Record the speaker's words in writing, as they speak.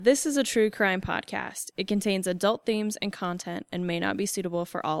This is a true crime podcast. It contains adult themes and content and may not be suitable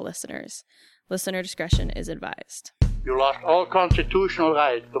for all listeners. Listener discretion is advised. You lost all constitutional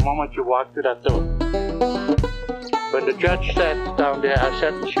rights the moment you walked through that door. When the judge sat down there, I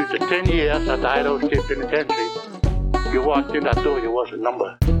sentenced you to 10 years at the Idaho State Penitentiary. You walked in that door, you was a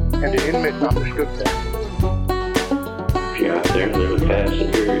number. And the inmates understood that. If you're out there and live fast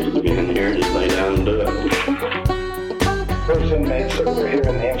and furious to be in here, just lay down and do it. Those inmates that were here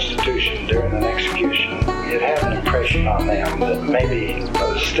in the institution during an execution, it had an impression on them that maybe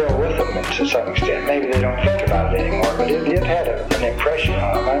was still with them to some extent. Maybe they don't think about it anymore, but it had an impression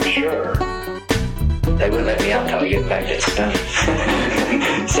on them, I'm sure. They wouldn't let me out until I get back that stuff.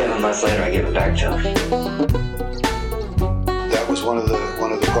 7 months later, I give it back to them. That was one of the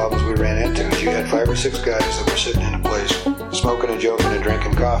problems we ran into. Is you had 5 or 6 guys that were sitting in a place, smoking and joking and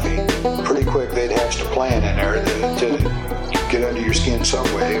drinking coffee. Pretty quick, they'd hatched a plan in there to get under your skin some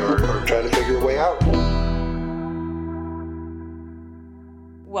way or try to figure a way out.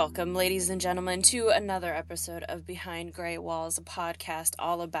 Welcome, ladies and gentlemen, to another episode of Behind Gray Walls, a podcast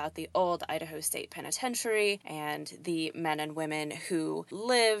all about the old Idaho State Penitentiary and the men and women who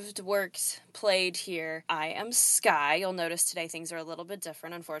lived, worked, played here. I am Skye. You'll notice today things are a little bit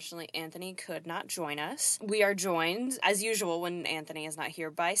different. Unfortunately, Anthony could not join us. We are joined, as usual, when Anthony is not here,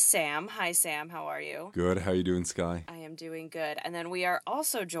 by Sam. Hi, Sam. How are you? Good. How are you doing, Skye? I am doing good. And then we are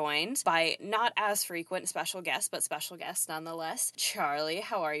also joined by not as frequent special guests, but special guests nonetheless, Charlee.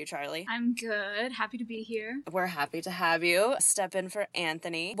 How are you, Charlee? I'm good. Happy to be here. We're happy to have you step in for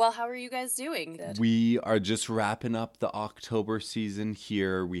Anthony. Well, how are you guys doing? Good. We are just wrapping up the October season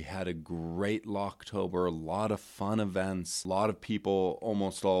here. We had a great Locktober, a lot of fun events, a lot of people,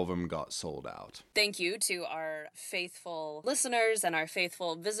 almost all of them got sold out. Thank you to our faithful listeners and our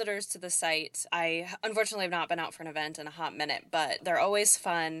faithful visitors to the site. I unfortunately have not been out for an event in a hot minute, but they're always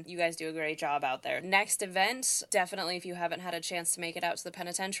fun. You guys do a great job out there. Next event, definitely if you haven't had a chance to make it out to the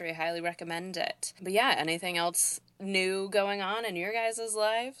penitentiary, I highly recommend it. But yeah, anything else new going on in your guys'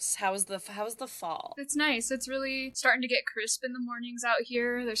 lives? How's the fall? It's nice. It's really starting to get crisp in the mornings out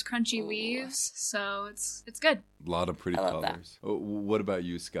here. There's crunchy leaves, so it's good. A lot of pretty colors. Oh, what about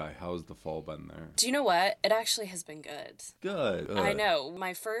you, Skye? How's the fall been there? Do you know what? It actually has been good. Good. I know.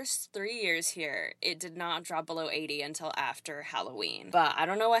 My first 3 years here, it did not drop below 80 until after Halloween. But I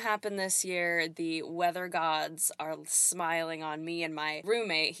don't know what happened this year. The weather gods are smiling on me and my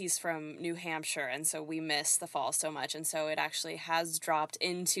roommate. He's from New Hampshire, and so we miss the fall so much. And so it actually has dropped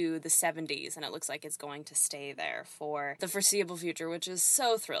into the 70s, and it looks like it's going to stay there for the foreseeable future, which is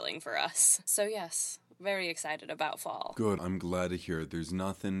so thrilling for us. So yes. Very excited about fall. Good. I'm glad to hear it. There's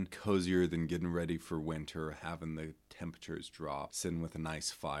nothing cozier than getting ready for winter, having the temperatures drop, sitting with a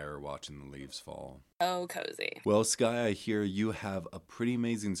nice fire, watching the leaves fall. Oh, cozy. Well, Skye, I hear you have a pretty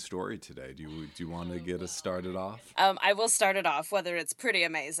amazing story today. Do you want to get us started off? I will start it off. Whether it's pretty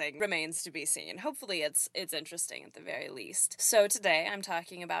amazing remains to be seen. Hopefully it's interesting at the very least. So today I'm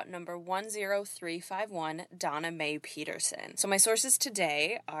talking about number 10351, Donna Mae Peterson. So my sources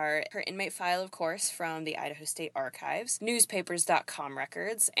today are her inmate file, of course, from the Idaho State Archives, newspapers.com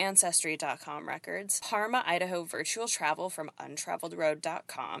records, ancestry.com records, Parma, Idaho virtual travel from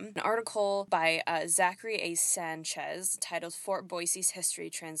untraveledroad.com, an article by Zachary A. Sanchez titled Fort Boise's History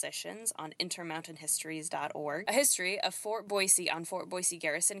Transitions on intermountainhistories.org, a history of Fort Boise on Fort Boise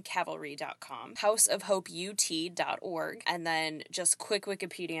Garrison Cavalry.com, houseofhopeut.org, and then just quick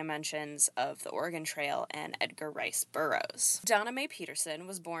Wikipedia mentions of the Oregon Trail and Edgar Rice Burroughs. Donna Mae Peterson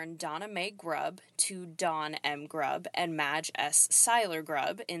was born Donna Mae Grubb to Don M. Grubb and Madge S. Seiler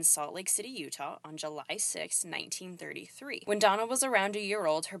Grubb in Salt Lake City, Utah on July 6, 1933. When Donna was around a year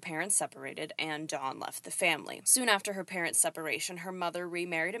old, her parents separated and Dawn left the family. Soon after her parents' separation, her mother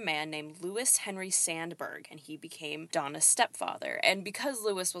remarried a man named Louis Henry Sandberg, and he became Donna's stepfather. And because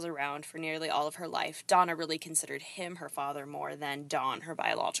Louis was around for nearly all of her life, Donna really considered him her father more than Don, her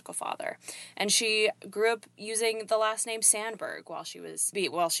biological father. And she grew up using the last name Sandberg while she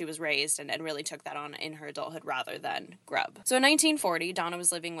was raised, and really took that on in her adulthood rather than Grubb. So in 1940, Donna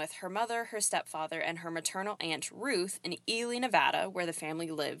was living with her mother, her stepfather, and her maternal aunt Ruth in Ely, Nevada, where the family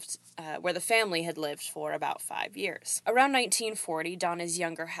had lived for about 5 years. Around 1940, Donna's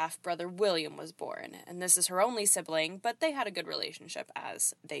younger half-brother William was born, and this is her only sibling, but they had a good relationship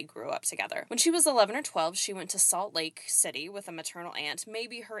as they grew up together. When she was 11 or 12, she went to Salt Lake City with a maternal aunt,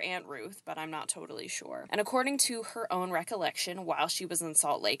 maybe her Aunt Ruth, but I'm not totally sure. And according to her own recollection, while she was in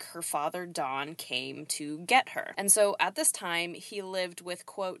Salt Lake, her father, Don, came to get her. And so at this time, he lived with,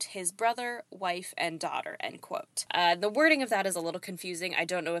 quote, his brother, wife, and daughter, end quote. quote. The wording of that is a little confusing. I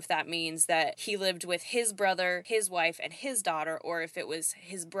don't know if that means that he lived with his brother, his wife, and his daughter, or if it was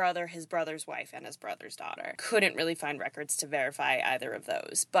his brother, his brother's wife, and his brother's daughter. Couldn't really find records to verify either of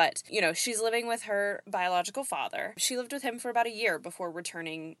those. But, she's living with her biological father. She lived with him for about a year before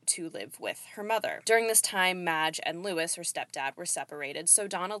returning to live with her mother. During this time, Madge and Lewis, her stepdad, were separated, so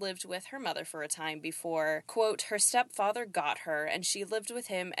Donna lived with her mother for a time before, quote, her stepfather got her, and she lived with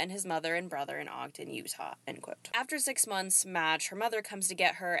him and his mother and brother in Ogden, Utah, end quote. After 6 months, Madge, her mother, comes to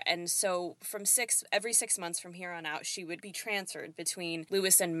get her, and so every 6 months from here on out, she would be transferred between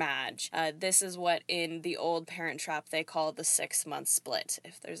Lewis and Madge. This is what in the old Parent Trap they call the 6-month split,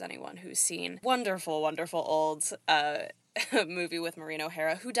 if there's anyone who's seen wonderful, wonderful old movie with Maureen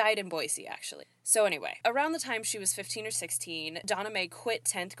O'Hara, who died in Boise, actually. So anyway, around the time she was 15 or 16, Donna Mae quit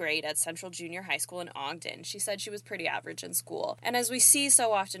 10th grade at Central Junior High School in Ogden. She said she was pretty average in school. And as we see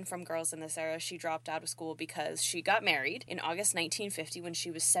so often from girls in this era, she dropped out of school because she got married in August 1950 when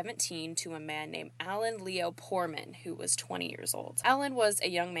she was 17 to a man named Alan Leo Poorman, who was 20 years old. Alan was a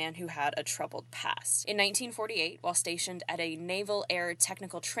young man who had a troubled past. In 1948, while stationed at a Naval Air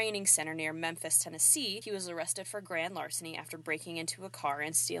Technical Training Center near Memphis, Tennessee, he was arrested for grand larceny after breaking into a car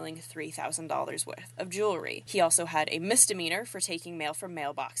and stealing $3,000 worth of jewelry. He also had a misdemeanor for taking mail from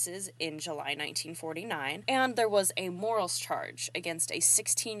mailboxes in July 1949, and there was a morals charge against a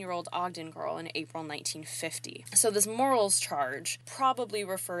 16-year-old Ogden girl in April 1950. So this morals charge probably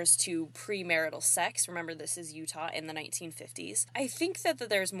refers to premarital sex. Remember, this is Utah in the 1950s. I think that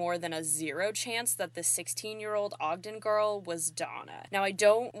there's more than a 0 chance that the 16-year-old Ogden girl was Donna. Now, I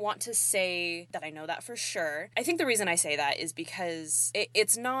don't want to say that I know that for sure. I think the reason I say that is because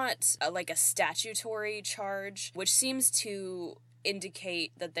it's not like a statutory charge, which seems to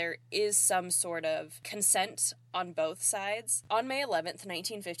indicate that there is some sort of consent on both sides. On May 11th,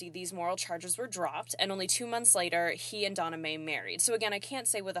 1950, these moral charges were dropped, and only 2 months later, he and Donna Mae married. So again, I can't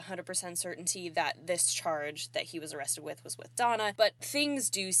say with 100% certainty that this charge that he was arrested with was with Donna, but things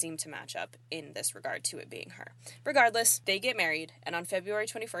do seem to match up in this regard to it being her. Regardless, they get married, and on February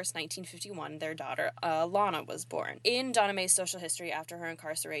 21st, 1951, their daughter, Lana, was born. In Donna Mae's social history after her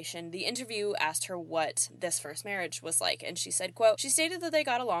incarceration, the interview asked her what this first marriage was like, and she said, quote, she stated that they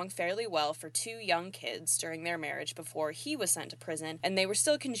got along fairly well for 2 young kids during their marriage before he was sent to prison, and they were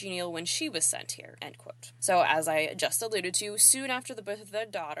still congenial when she was sent here, end quote. So, as I just alluded to, soon after the birth of their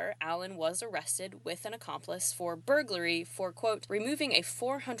daughter, Alan was arrested with an accomplice for burglary for, quote, removing a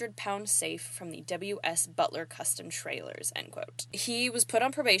 400-pound safe from the W.S. Butler custom trailers, end quote. He was put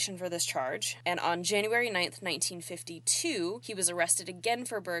on probation for this charge, and on January 9th, 1952, he was arrested again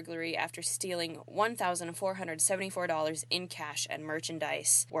for burglary after stealing $1,474 in cash and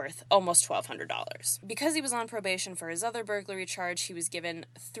merchandise worth almost $1,200. Because he was on probation for his other burglary charge, he was given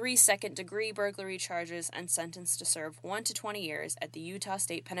 3 second-degree burglary charges and sentenced to serve 1 to 20 years at the Utah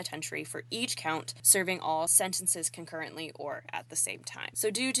State Penitentiary for each count, serving all sentences concurrently or at the same time.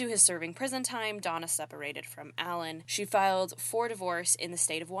 So due to his serving prison time, Donna separated from Alan. She filed for divorce in the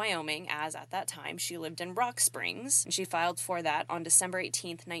state of Wyoming, as at that time she lived in Rock Springs, and she filed for that on December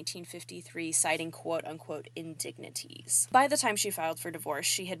 18th, 1953, citing quote-unquote indignities. By the time she filed for divorce,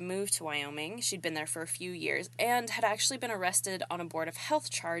 she had moved to Wyoming. She'd been there for a few years and had actually been arrested on a Board of Health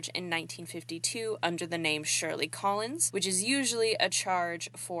charge in 1952 under the name Shirley Collins, which is usually a charge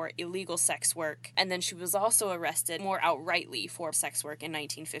for illegal sex work. And then she was also arrested more outrightly for sex work in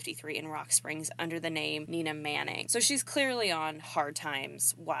 1953 in Rock Springs under the name Nina Manning. So she's clearly on hard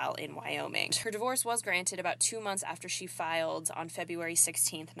times while in Wyoming. Her divorce was granted about 2 months after she filed on February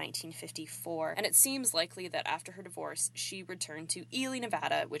 16th, 1954, and it seems likely that after her divorce, she returned to Ely,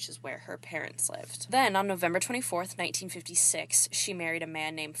 Nevada, which is where her parents lived. Then, on November 24th, 1956, she married a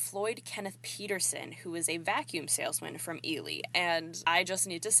man named Floyd Kenneth Peterson, who was a vacuum salesman from Ely, and I just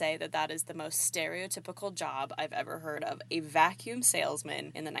need to say that that is the most stereotypical job I've ever heard of, a vacuum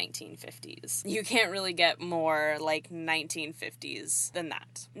salesman in the 1950s. You can't really get more like 1950s than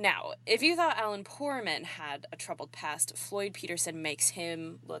that. Now, if you thought Alan Poorman had a troubled past, Floyd Peterson makes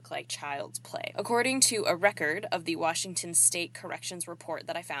him look like child's play. According to a record of the Washington State Corrections report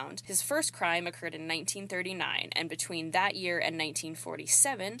that I found, his first crime occurred in 1939, and between that year and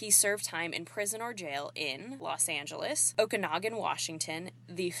 1947, he served time in prison or jail in Los Angeles, Okanagan, Washington,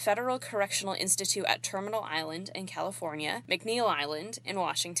 the Federal Correctional Institute at Terminal Island in California, McNeil Island in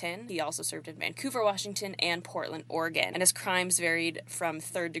Washington. He also served in Vancouver, Washington, and Portland, Oregon. And his crimes varied from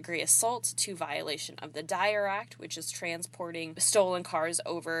third-degree assault to violation of the Dyer Act, which is transporting stolen cars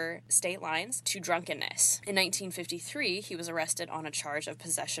over state lines, to drunkenness. In 1953, he was arrested on a charge of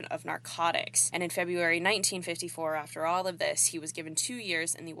possession of narcotics. And in February 1954, after all of this, he was given 2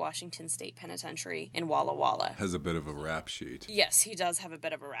 years in the Washington State Penitentiary in Walla Walla. Has a bit of a rap sheet. Yes, he does have a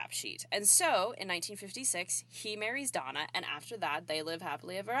bit of a rap sheet. And so, in 1956, he marries Donna, and after that, they live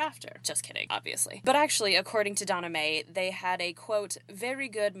happily ever after. Just kidding, obviously. But actually, according to Donna Mae, they had a, quote, very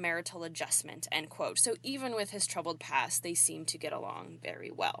good marital adjustment, end quote. So even with his troubled past, they seemed to get along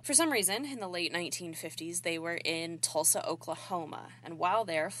very well. For some reason, in the late 1950s, they were in Tulsa, Oklahoma. And while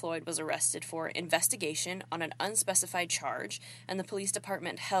there, Floyd was arrested for investigation on an unspecified charge, and the police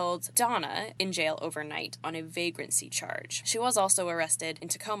department held Donna in jail overnight on a vagrancy charge. She was also arrested in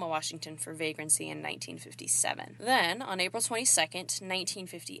Tacoma, Washington for vagrancy in 1957. Then, on April 22nd,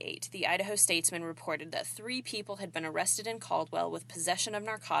 1958, the Idaho Statesman reported that 3 people had been arrested in Caldwell with possession of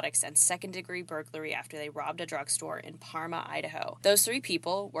narcotics and second-degree burglary after they robbed a drugstore in Parma, Idaho. Those 3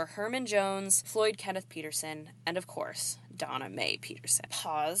 people were Herman Jones, Floyd Kenneth Peterson, and of course, Donna Mae Peterson.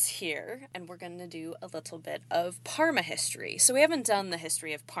 Pause here, and we're going to do a little bit of Parma history. So we haven't done the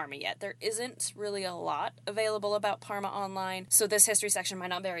history of Parma yet. There isn't really a lot available about Parma online, so this history section might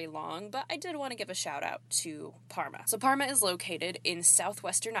not be very long, but I did want to give a shout out to Parma. So Parma is located in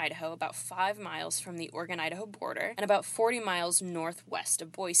southwestern Idaho, about 5 miles from the Oregon-Idaho border, and about 40 miles northwest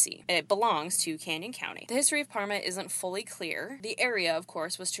of Boise. It belongs to Canyon County. The history of Parma isn't fully clear. The area, of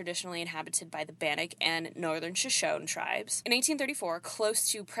course, was traditionally inhabited by the Bannock and Northern Shoshone tribes. In 1834, close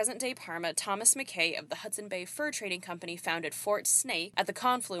to present-day Parma, Thomas McKay of the Hudson Bay Fur Trading Company founded Fort Snake at the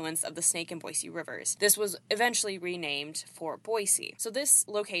confluence of the Snake and Boise rivers. This was eventually renamed Fort Boise. So this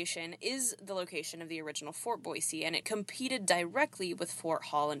location is the location of the original Fort Boise, and it competed directly with Fort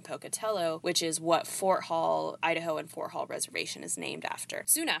Hall in Pocatello, which is what Fort Hall, Idaho, and Fort Hall Reservation is named after.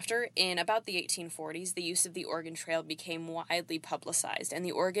 Soon after, in about the 1840s, the use of the Oregon Trail became widely publicized, and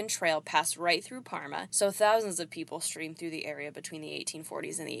the Oregon Trail passed right through Parma, so thousands of people streamed through the area between the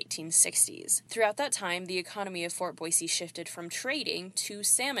 1840s and the 1860s. Throughout that time, the economy of Fort Boise shifted from trading to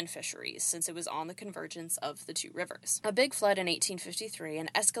salmon fisheries, since it was on the convergence of the 2 rivers. A big flood in 1853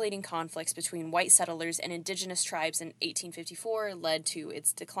 and escalating conflicts between white settlers and indigenous tribes in 1854 led to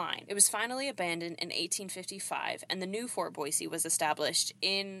its decline. It was finally abandoned in 1855, and the new Fort Boise was established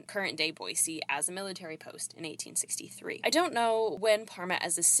in current-day Boise as a military post in 1863. I don't know when Parma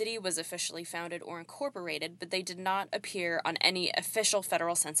as a city was officially founded or incorporated, but they did not appear on any official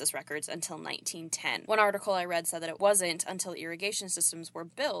federal census records until 1910. One article I read said that it wasn't until irrigation systems were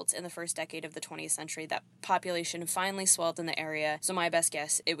built in the first decade of the 20th century that population finally swelled in the area, so my best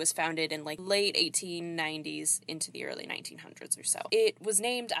guess, it was founded in late 1890s into the early 1900s or so. It was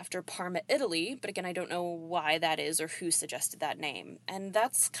named after Parma, Italy, but again, I don't know why that is or who suggested that name. And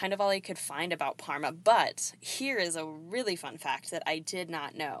that's kind of all I could find about Parma, but here is a really fun fact that I did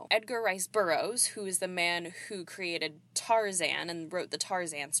not know. Edgar Rice Burroughs, who is the man who created Tarzan and wrote the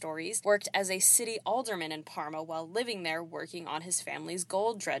Tarzan stories, worked as a city alderman in Parma while living there working on his family's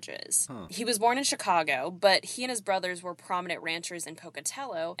gold dredges. He was born in Chicago, but he and his brothers were prominent ranchers in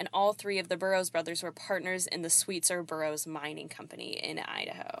Pocatello, and all 3 of the Burroughs brothers were partners in the Sweetser Burroughs Mining Company in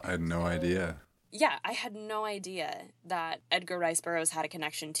Idaho. I had no idea. Yeah, I had no idea that Edgar Rice Burroughs had a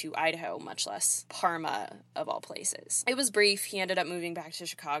connection to Idaho, much less Parma, of all places. It was brief. He ended up moving back to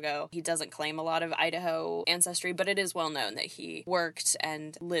Chicago. He doesn't claim a lot of Idaho ancestry, but it is well known that he worked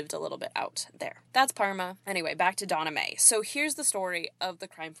and lived a little bit out there. That's Parma. Anyway, back to Donna Mae. So here's the story of the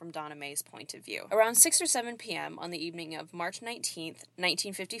crime from Donna Mae's point of view. Around 6 or 7 p.m. on the evening of March 19th,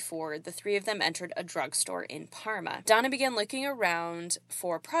 1954, the 3 of them entered a drugstore in Parma. Donna began looking around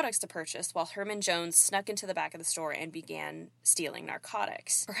for products to purchase while Herman Jones snuck into the back of the store and began stealing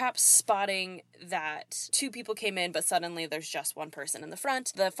narcotics. Perhaps spotting that 2 people came in, but suddenly there's just 1 person in the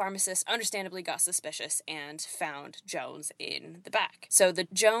front, the pharmacist understandably got suspicious and found Jones in the back. So the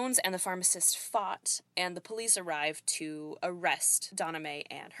Jones and the pharmacist fought, and the police arrived to arrest Donna Mae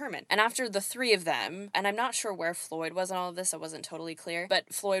and Herman. And after the 3 of them, and I'm not sure where Floyd was in all of this, it wasn't totally clear,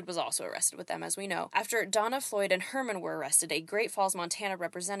 but Floyd was also arrested with them, as we know. After Donna, Floyd, and Herman were arrested, a Great Falls, Montana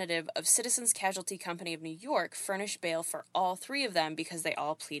representative of Citizens Casualty Casualty Company of New York furnished bail for all three of them because they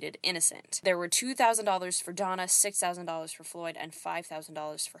all pleaded innocent. There were $2,000 for Donna, $6,000 for Floyd, and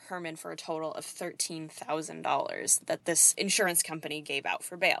 $5,000 for Herman, for a total of $13,000 that this insurance company gave out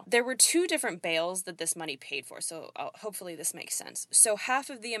for bail. There were two different bails that this money paid for, so hopefully this makes sense. So half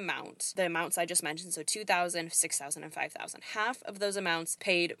of the amounts I just mentioned, so $2,000, $6,000, and $5,000, half of those amounts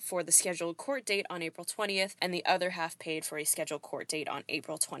paid for the scheduled court date on April 20th, and the other half paid for a scheduled court date on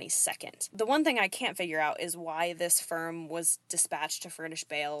April 22nd. The one thing I can't figure out is why this firm was dispatched to furnish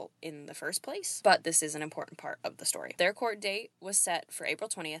bail in the first place, but this is an important part of the story. Their court date was set for April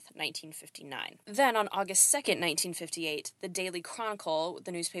 20th, 1959. Then on August 2nd, 1958, the Daily Chronicle,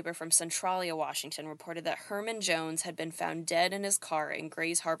 the newspaper from Centralia, Washington, reported that Herman Jones had been found dead in his car in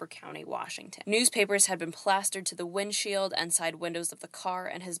Grays Harbor County, Washington. Newspapers had been plastered to the windshield and side windows of the car,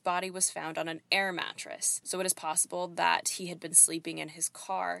 and his body was found on an air mattress. So it is possible that he had been sleeping in his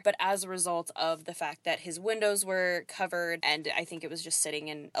car, but as a result of the fact that his windows were covered, and I think it was just sitting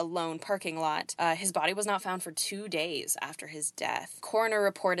in a lone parking lot, his body was not found for 2 days after his death. Coroner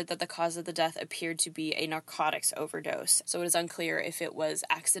reported that the cause of the death appeared to be a narcotics overdose, so it is unclear if it was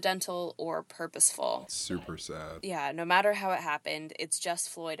accidental or purposeful. Super sad. Yeah, no matter how it happened, it's just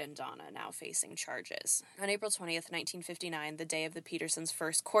Floyd and Donna now facing charges. On April 20th, 1959, the day of the Petersons'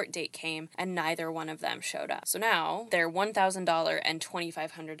 first court date came, and neither one of them showed up. So now, their $1,000 and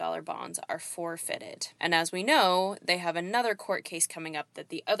 $2,500 bonds are forfeited. And as we know, they have another court case coming up that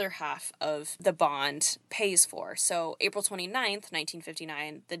the other half of the bond pays for. So April 29th,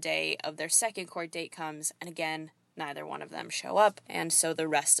 1959, the day of their second court date comes, and again, neither one of them show up, and so the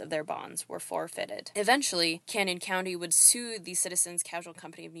rest of their bonds were forfeited. Eventually, Canyon County would sue the Citizens Casualty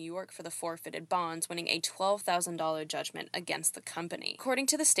Company of New York for the forfeited bonds, winning a $12,000 judgment against the company. According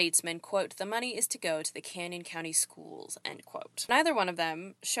to the Statesman, quote, "The money is to go to the Canyon County schools," end quote. Neither one of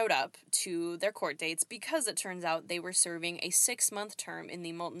them showed up to their court dates because it turns out they were serving a 6-month term in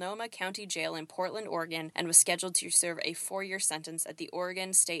the Multnomah County Jail in Portland, Oregon, and was scheduled to serve a 4-year sentence at the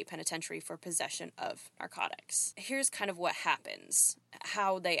Oregon State Penitentiary for possession of narcotics. Here's kind of what happens,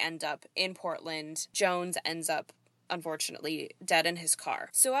 how they end up in Portland. Jones ends up, unfortunately, dead in his car.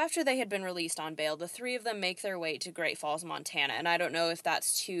 So after they had been released on bail, the three of them make their way to Great Falls, Montana, and I don't know if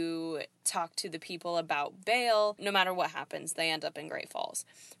that's to talk to the people about bail. No matter what happens, they end up in Great Falls.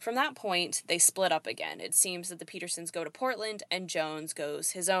 From that point, they split up again. It seems that the Petersons go to Portland, and Jones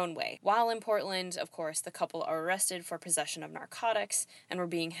goes his own way. While in Portland, of course, the couple are arrested for possession of narcotics and were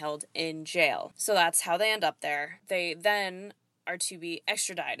being held in jail. So that's how they end up there. They then are to be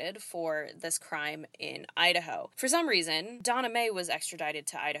extradited for this crime in Idaho. For some reason, Donna Mae was extradited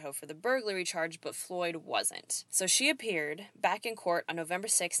to Idaho for the burglary charge, but Floyd wasn't. So she appeared back in court on November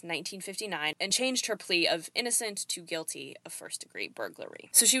 6, 1959, and changed her plea of innocent to guilty of first-degree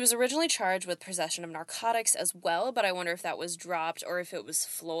burglary. So she was originally charged with possession of narcotics as well, but I wonder if that was dropped or if it was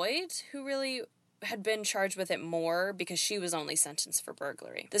Floyd who really had been charged with it more because she was only sentenced for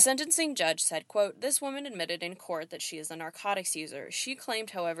burglary. The sentencing judge said, quote, "This woman admitted in court that she is a narcotics user. She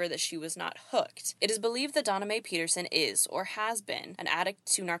claimed, however, that she was not hooked. It is believed that Donna Mae Peterson is, or has been, an addict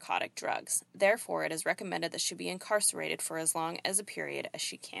to narcotic drugs. Therefore, it is recommended that she be incarcerated for as long as a period as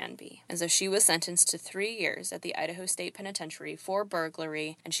she can be." And so she was sentenced to 3 years at the Idaho State Penitentiary for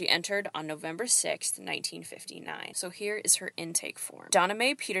burglary, and she entered on November 6th, 1959. So here is her intake form. Donna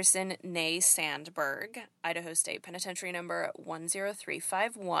Mae Peterson, née Sandberg, Idaho State Penitentiary number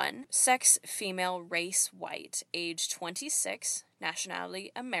 10351, sex female, race white, age 26,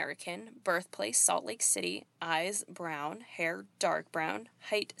 nationality American, birthplace Salt Lake City, eyes brown, hair dark brown,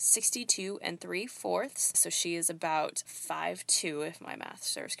 height 62 3/4, so she is about 5'2" if my math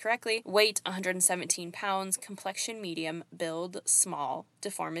serves correctly, weight 117 pounds, complexion medium, build small,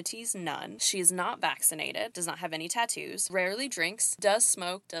 deformities none. She is not vaccinated, does not have any tattoos, rarely drinks, does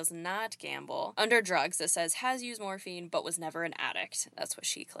smoke, does not gamble. Under drugs, it says has used morphine but was never an addict. That's what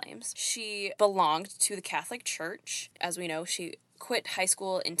she claims. She belonged to the Catholic Church. As we know, she quit high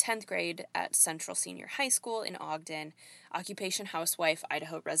school in 10th grade at Central Senior High School in Ogden. Occupation housewife,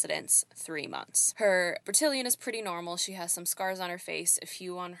 Idaho residence, 3 months. Her Bertillon is pretty normal. She has some scars on her face, a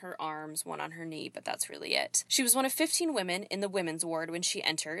few on her arms, one on her knee, but that's really it. She was one of 15 women in the women's ward when she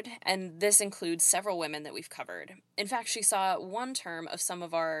entered, and this includes several women that we've covered. In fact, she saw one term of some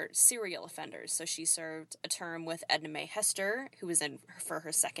of our serial offenders. So she served a term with Edna Mae Hester, who was in for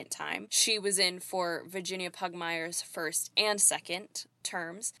her second time. She was in for Virginia Pugmire's first and second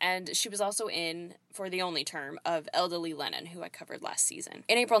terms, and she was also in for the only term of elderly Lennon, who I covered last season.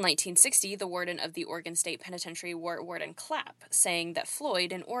 In April 1960, the warden of the Oregon State Penitentiary wrote Warden Clapp, saying that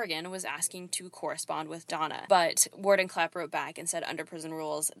Floyd in Oregon was asking to correspond with Donna, but Warden Clapp wrote back and said under prison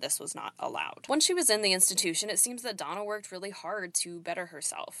rules, this was not allowed. Once she was in the institution, it seems that Donna worked really hard to better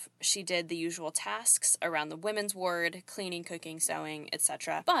herself. She did the usual tasks around the women's ward, cleaning, cooking, sewing,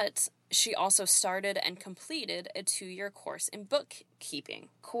 etc., but she also started and completed a 2-year course in bookkeeping.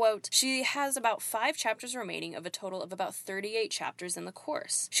 Quote, she has about 5 chapters remaining of a total of about 38 chapters in the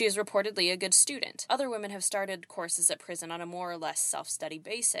course. She is reportedly a good student. Other women have started courses at prison on a more or less self-study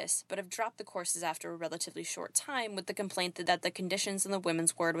basis, but have dropped the courses after a relatively short time with the complaint that the conditions in the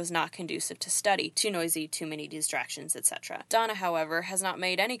women's ward was not conducive to study, too noisy, too many distractions, etc. Donna, however, has not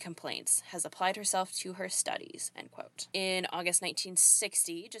made any complaints, has applied herself to her studies, end quote. In August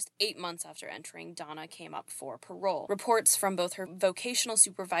 1960, just 8 months after entering, Donna came up for parole. Reports from both her vocational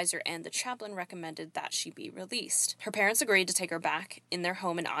supervisor and the chaplain recommended that she be released. Her parents agreed to take her back in their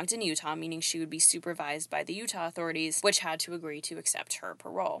home in Ogden, Utah, meaning she would be supervised by the Utah authorities, which had to agree to accept her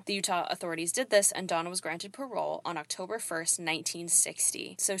parole. The Utah authorities did this, and Donna was granted parole on October 1st,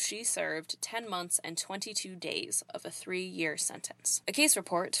 1960. So she served 10 months and 22 days of a 3-year sentence. A case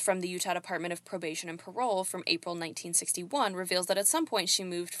report from the Utah Department of Probation and Parole from April 1961 reveals that at some point she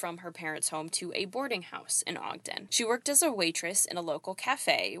moved from her parents' home to a boarding house in Ogden. She worked as a waitress in a local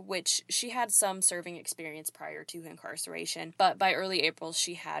cafe, which she had some serving experience prior to incarceration, but by early April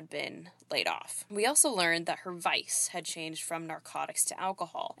she had been laid off. We also learned that her vice had changed from narcotics to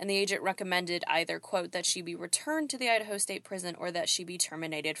alcohol, and the agent recommended either, quote, that she be returned to the Idaho State Prison or that she be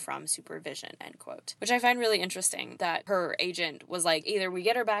terminated from supervision, end quote. Which I find really interesting that her agent was like, either we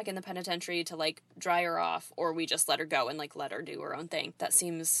get her back in the penitentiary to dry her off, or we just let her go and let her do her own thing. That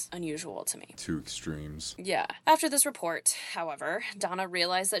seems unusual to me. 2 extremes. Yeah. After this report, however, Donna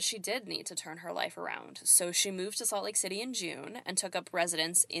realized that she did need to turn her life around, so she moved to Salt Lake City in June and took up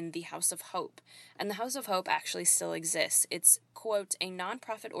residence in the House of Hope. And the House of Hope actually still exists. It's, quote, a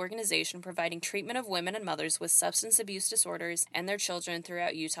nonprofit organization providing treatment of women and mothers with substance abuse disorders and their children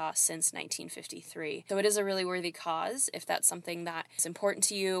throughout Utah since 1953. So it is a really worthy cause. If that's something that is important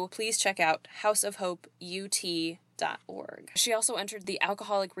to you, please check out houseofhopeut.org. She also entered the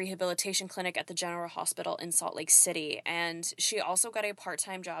Alcoholic Rehabilitation Clinic at the General Hospital in Salt Lake City, and she also got a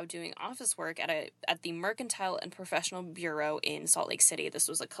part-time job doing office work at the Mercantile and Professional Bureau in Salt Lake City. This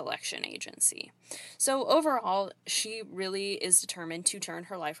was a collection agency. So overall, she really is determined to turn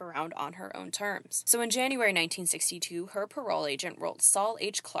her life around on her own terms. So in January 1962, her parole agent wrote Saul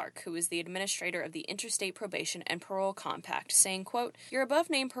H. Clark, who is the administrator of the Interstate Probation and Parole Compact, saying, quote, your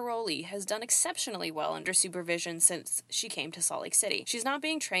above-named parolee has done exceptionally well under supervision since she came to Salt Lake City. She's not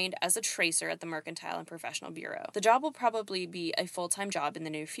being trained as a tracer at the Mercantile and Professional Bureau. The job will probably be a full-time job in the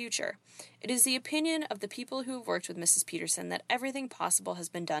near future. It is the opinion of the people who have worked with Mrs. Peterson that everything possible has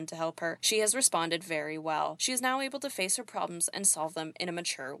been done to help her. She has responded very well. She is now able to face her problems and solve them in a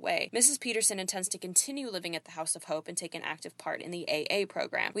mature way. Mrs. Peterson intends to continue living at the House of Hope and take an active part in the AA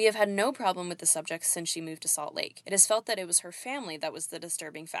program. We have had no problem with the subject since she moved to Salt Lake. It is felt that it was her family that was the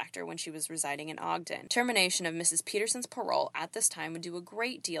disturbing factor when she was residing in Ogden. Termination of Mrs. Peterson's parole at this time would do a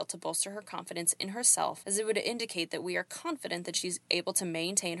great deal to bolster her confidence in herself, as it would indicate that we are confident that she's able to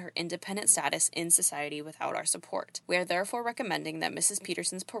maintain her independent status in society without our support. We are therefore recommending that Mrs.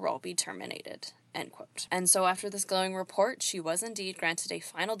 Peterson's parole be terminated. End quote. And so after this glowing report, she was indeed granted a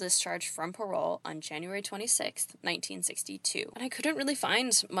final discharge from parole on January 26th, 1962. And I couldn't really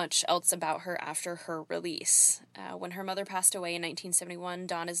find much else about her after her release. When her mother passed away in 1971,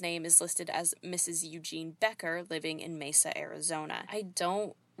 Donna's name is listed as Mrs. Eugene Becker, living in Mesa, Arizona. I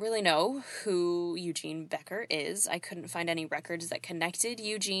don't really know who Eugene Becker is. I couldn't find any records that connected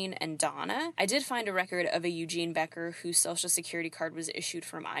Eugene and Donna. I did find a record of a Eugene Becker whose social security card was issued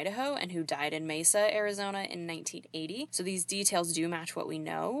from Idaho and who died in Mesa, Arizona in 1980. So these details do match what we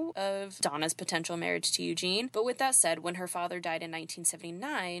know of Donna's potential marriage to Eugene. But with that said, when her father died in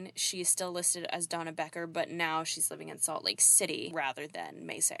 1979, she is still listed as Donna Becker, but now she's living in Salt Lake City rather than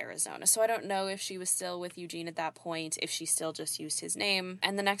Mesa, Arizona. So I don't know if she was still with Eugene at that point, if she still just used his name.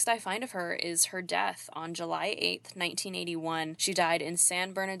 And the next I find of her is her death on July 8th, 1981. She died in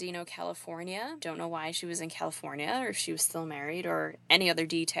San Bernardino, California. Don't know why she was in California or if she was still married or any other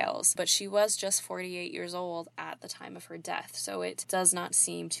details, but she was just 48 years old at the time of her death, so it does not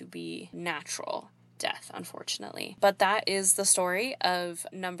seem to be natural death, unfortunately. But that is the story of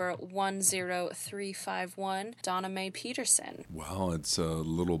number 10351, Donna Mae Peterson. Wow, it's a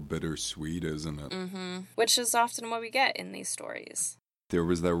little bittersweet, isn't it? Which is often what we get in these stories. There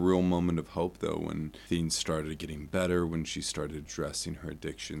was that real moment of hope, though, when things started getting better, when she started addressing her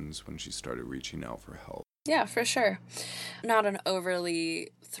addictions, when she started reaching out for help. Yeah, for sure. Not an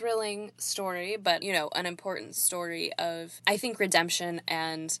overly thrilling story, but, you know, an important story of, I think, redemption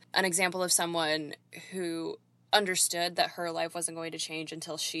and an example of someone who understood that her life wasn't going to change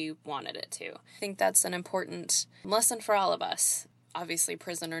until she wanted it to. I think that's an important lesson for all of us, obviously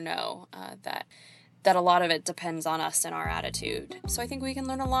prison or no, that a lot of it depends on us and our attitude. So I think we can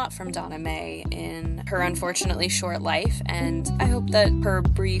learn a lot from Donna Mae in her unfortunately short life, and I hope that her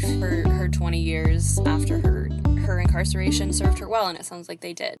 20 years after her incarceration served her well, and it sounds like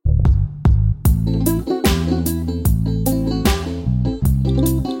they did.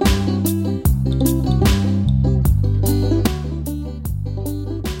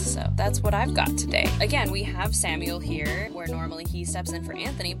 That's what I've got today. Again, we have Samuel here, where normally he steps in for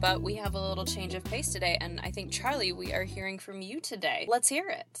Anthony, but we have a little change of pace today, and I think, Charlie, we are hearing from you today. Let's hear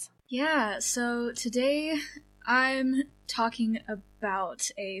it. Yeah, so today I'm talking about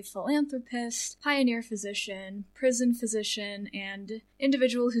a philanthropist, pioneer physician, prison physician, and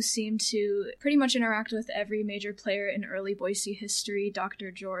individual who seemed to pretty much interact with every major player in early Boise history, Dr.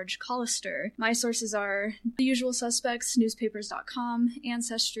 George Collister. My sources are the usual suspects, newspapers.com,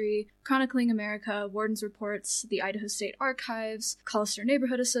 Ancestry, Chronicling America, Warden's Reports, the Idaho State Archives, Collister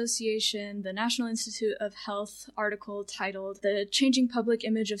Neighborhood Association, the National Institute of Health article titled The Changing Public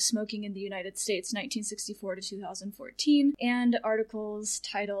Image of Smoking in the United States, 1964 to 2014, and articles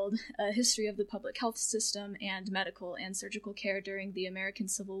titled A History of the Public Health System and Medical and Surgical Care During the American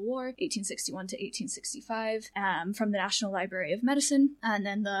Civil War, 1861 to 1865, from the National Library of Medicine, and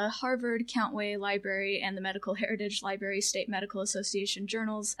then the Harvard Countway Library and the Medical Heritage Library State Medical Association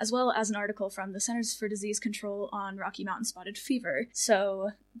journals, as well as an article from the Centers for Disease Control on Rocky Mountain Spotted Fever.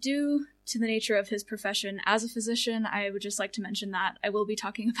 So, due to the nature of his profession as a physician, I would just like to mention that I will be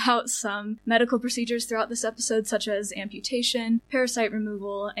talking about some medical procedures throughout this episode, such as amputation, parasite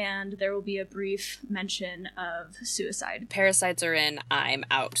removal, and there will be a brief mention of suicide. Parasites are in, I'm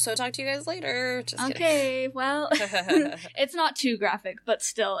out. So talk to you guys later. Just kidding. Okay, well, it's not too graphic, but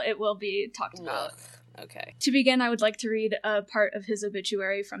still, it will be talked about. Okay. To begin, I would like to read a part of his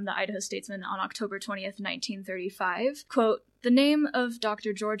obituary from the Idaho Statesman on October 20th, 1935. Quote, "The name of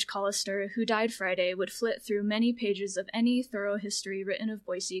Dr. George Collister, who died Friday, would flit through many pages of any thorough history written of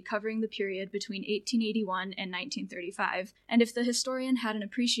Boise covering the period between 1881 and 1935, and if the historian had an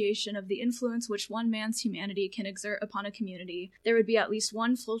appreciation of the influence which one man's humanity can exert upon a community, there would be at least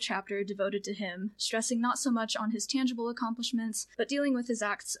one full chapter devoted to him, stressing not so much on his tangible accomplishments, but dealing with his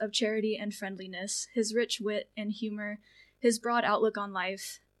acts of charity and friendliness, his rich wit and humor, his broad outlook on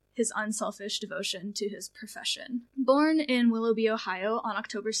life, his unselfish devotion to his profession." Born in Willoughby, Ohio on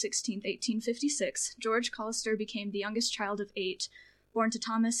October 16, 1856, George Collister became the youngest child of 8, born to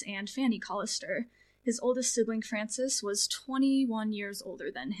Thomas and Fanny Collister. His oldest sibling, Francis, was 21 years older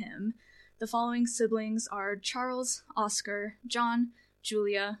than him. The following siblings are Charles, Oscar, John,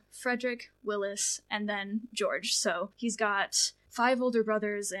 Julia, Frederick, Willis, and then George. So he's got 5 older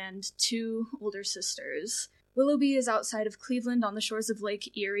brothers and 2 older sisters. Willoughby is outside of Cleveland on the shores of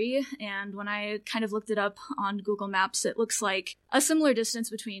Lake Erie, and when I kind of looked it up on Google Maps, it looks like a similar distance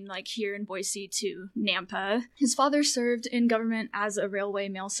between, like, here in Boise to Nampa. His father served in government as a railway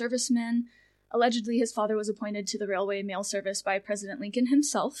mail serviceman. Allegedly, his father was appointed to the railway mail service by President Lincoln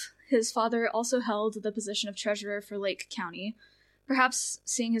himself. His father also held the position of treasurer for Lake County. Perhaps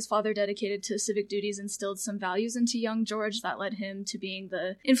seeing his father dedicated to civic duties instilled some values into young George that led him to being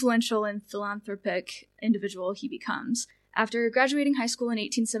the influential and philanthropic individual he becomes. After graduating high school in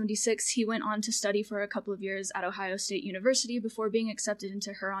 1876, he went on to study for a couple of years at Ohio State University before being accepted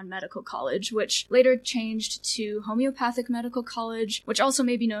into Huron Medical College, which later changed to Homeopathic Medical College, which also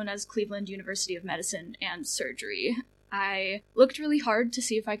may be known as Cleveland University of Medicine and Surgery. I looked really hard to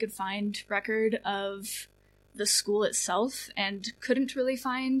see if I could find record of the school itself and couldn't really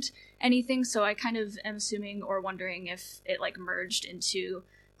find anything, so I kind of am assuming or wondering if it merged into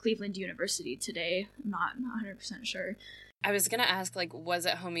Cleveland University today. I'm not 100% sure. I was gonna ask, was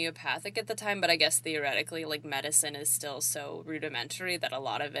it homeopathic at the time? But I guess theoretically, medicine is still so rudimentary that a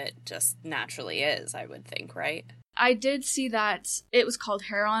lot of it just naturally is, I would think, right? I did see that it was called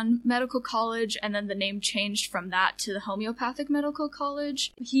Huron Medical College, and then the name changed from that to the Homeopathic Medical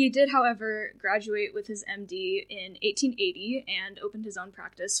College. He did, however, graduate with his MD in 1880 and opened his own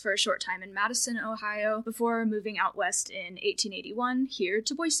practice for a short time in Madison, Ohio, before moving out west in 1881 here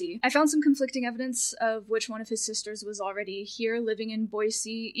to Boise. I found some conflicting evidence of which one of his sisters was already here living in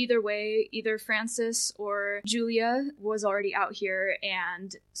Boise. Either way, either Frances or Julia was already out here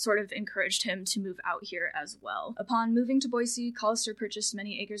and sort of encouraged him to move out here as well. Upon moving to Boise, Collister purchased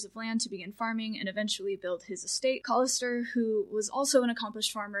many acres of land to begin farming and eventually build his estate. Collister, who was also an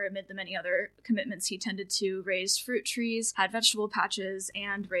accomplished farmer amid the many other commitments he tended to, raised fruit trees, had vegetable patches,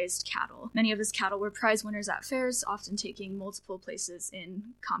 and raised cattle. Many of his cattle were prize winners at fairs, often taking multiple places in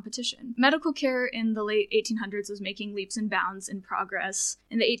competition. Medical care in the late 1800s was making leaps and bounds in progress.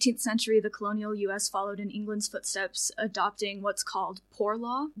 In the 18th century, the colonial U.S. followed in England's footsteps, adopting what's called poor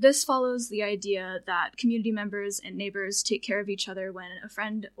law. This follows the idea that community members and neighbors take care of each other when a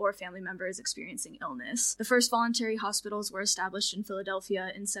friend or family member is experiencing illness. The first voluntary hospitals were established in Philadelphia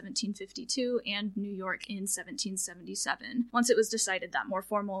in 1752 and New York in 1777. Once it was decided that more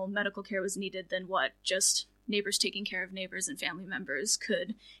formal medical care was needed than what just neighbors taking care of neighbors and family members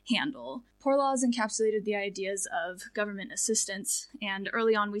could handle. Poor laws encapsulated the ideas of government assistance, and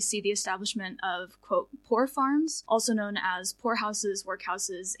early on we see the establishment of, quote, poor farms, also known as poorhouses,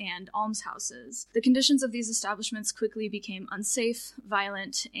 workhouses, and almshouses. The conditions of these establishments quickly became unsafe,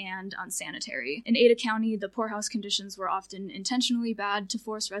 violent, and unsanitary. In Ada County, the poorhouse conditions were often intentionally bad to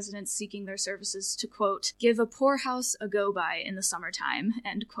force residents seeking their services to, quote, give a poorhouse a go-by in the summertime,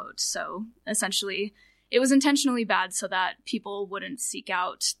 end quote. So, essentially, it was intentionally bad so that people wouldn't seek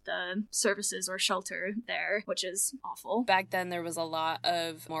out the services or shelter there, which is awful. Back then, there was a lot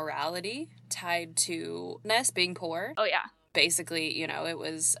of morality tied to being poor. Oh, yeah. Basically, you know, it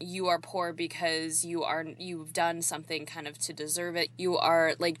was, you are poor because you've done something kind of to deserve it. You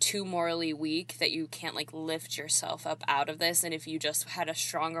are, like, too morally weak that you can't, like, lift yourself up out of this. And if you just had a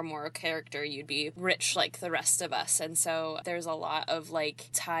stronger moral character, you'd be rich like the rest of us. And so there's a lot of, like,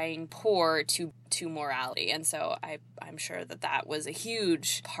 tying poor to morality. And so I'm sure that was a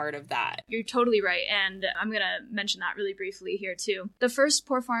huge part of that. You're totally right. And I'm going to mention that really briefly here, too. The first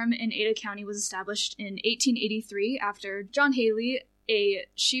poor farm in Ada County was established in 1883 after John Haley, a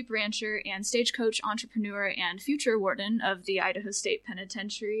sheep rancher and stagecoach entrepreneur and future warden of the Idaho State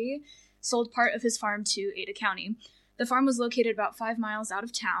Penitentiary, sold part of his farm to Ada County. The farm was located about 5 miles out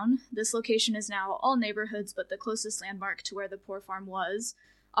of town. This location is now all neighborhoods, but the closest landmark to where the poor farm was,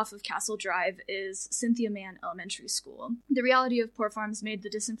 off of Castle Drive, is Cynthia Mann Elementary School. The reality of poor farms made the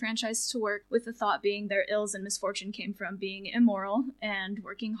disenfranchised to work, with the thought being their ills and misfortune came from being immoral, and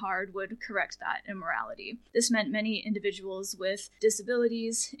working hard would correct that immorality. This meant many individuals with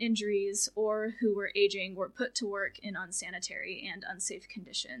disabilities, injuries, or who were aging were put to work in unsanitary and unsafe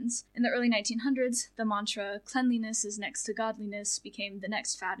conditions. In the early 1900s, the mantra, cleanliness is next to godliness, became the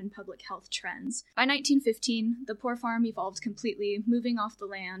next fad in public health trends. By 1915, the poor farm evolved completely, moving off the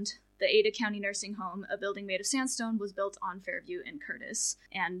land. The Ada County Nursing Home, a building made of sandstone, was built on Fairview and Curtis,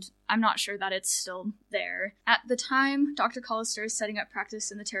 and I'm not sure that it's still there. At the time Dr. Collister is setting up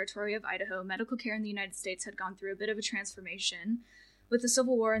practice in the territory of Idaho, medical care in the United States had gone through a bit of a transformation. With the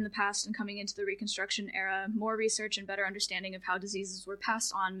Civil War in the past and coming into the Reconstruction era, more research and better understanding of how diseases were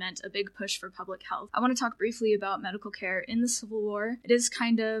passed on meant a big push for public health. I want to talk briefly about medical care in the Civil War. It is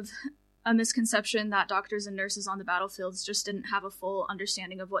kind of a misconception that doctors and nurses on the battlefields just didn't have a full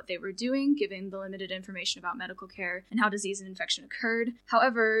understanding of what they were doing, given the limited information about medical care and how disease and infection occurred.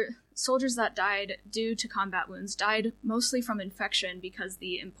 However, soldiers that died due to combat wounds died mostly from infection because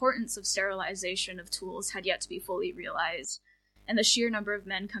the importance of sterilization of tools had yet to be fully realized. And the sheer number of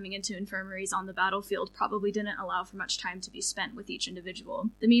men coming into infirmaries on the battlefield probably didn't allow for much time to be spent with each individual.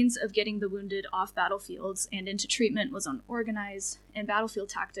 The means of getting the wounded off battlefields and into treatment was unorganized, and battlefield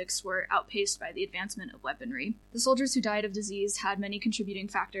tactics were outpaced by the advancement of weaponry. The soldiers who died of disease had many contributing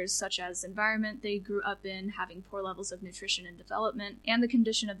factors, such as environment they grew up in, having poor levels of nutrition and development, and the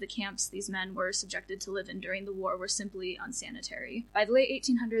condition of the camps these men were subjected to live in during the war were simply unsanitary. By the late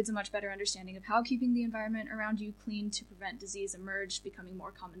 1800s, a much better understanding of how keeping the environment around you clean to prevent disease emerged, becoming more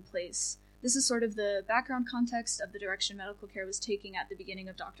commonplace. This is sort of the background context of the direction medical care was taking at the beginning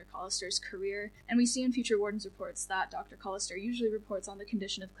of Dr. Collister's career, and we see in future wardens' reports that Dr. Collister usually reports on the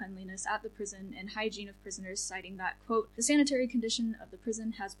condition of cleanliness at the prison and hygiene of prisoners, citing that, quote, the sanitary condition of the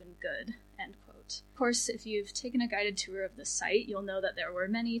prison has been good, end quote. Of course, if you've taken a guided tour of the site, you'll know that there were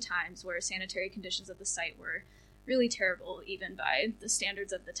many times where sanitary conditions of the site were really terrible, even by the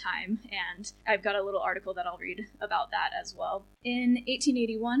standards of the time, and I've got a little article that I'll read about that as well. In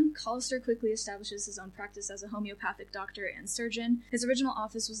 1881, Collister quickly establishes his own practice as a homeopathic doctor and surgeon. His original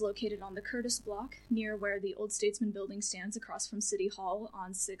office was located on the Curtis Block, near where the Old Statesman building stands across from City Hall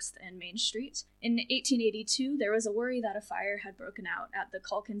on 6th and Main Street. In 1882, there was a worry that a fire had broken out at the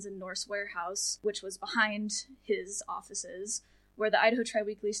Calkins and Norse warehouse, which was behind his offices, where the Idaho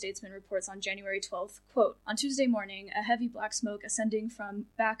Tri-Weekly Statesman reports on January 12th, quote, "On Tuesday morning, a heavy black smoke ascending from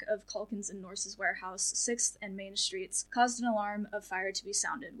back of Calkins and Norse's warehouse, 6th and Main Streets, caused an alarm of fire to be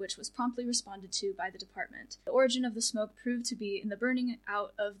sounded, which was promptly responded to by the department. The origin of the smoke proved to be in the burning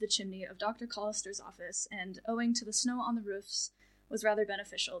out of the chimney of Dr. Collister's office, and owing to the snow on the roofs, was rather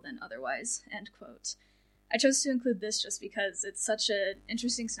beneficial than otherwise," end quote. I chose to include this just because it's such an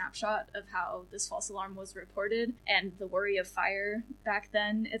interesting snapshot of how this false alarm was reported and the worry of fire back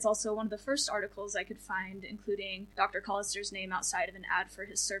then. It's also one of the first articles I could find including Dr. Collister's name outside of an ad for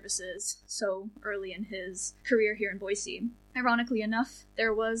his services so early in his career here in Boise. Ironically enough,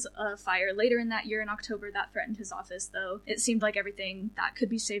 there was a fire later in that year in October that threatened his office, though it seemed like everything that could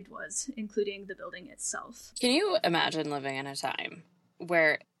be saved was, including the building itself. Can you imagine living in a time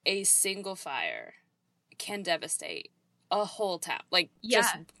where a single fire can devastate a whole town? Like,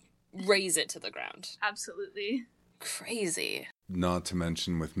 just raze it to the ground. Absolutely. Crazy. Not to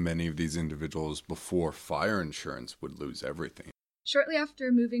mention with many of these individuals before fire insurance would lose everything. Shortly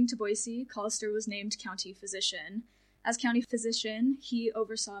after moving to Boise, Collister was named county physician. As county physician, he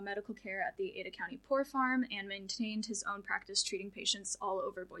oversaw medical care at the Ada County Poor Farm and maintained his own practice treating patients all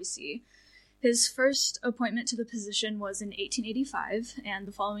over Boise. His first appointment to the position was in 1885, and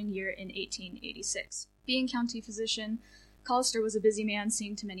the following year in 1886. Being county physician, Collister was a busy man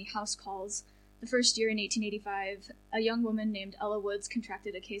seeing to many house calls. The first year in 1885, a young woman named Ella Woods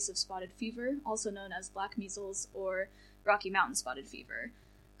contracted a case of spotted fever, also known as black measles or Rocky Mountain spotted fever.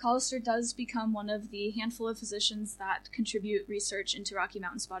 Collister does become one of the handful of physicians that contribute research into Rocky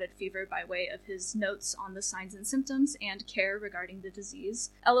Mountain spotted fever by way of his notes on the signs and symptoms and care regarding the disease.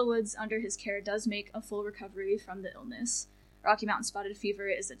 Ella Woods, under his care, does make a full recovery from the illness. Rocky Mountain spotted fever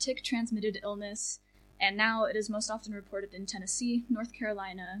is a tick-transmitted illness, and now it is most often reported in Tennessee, North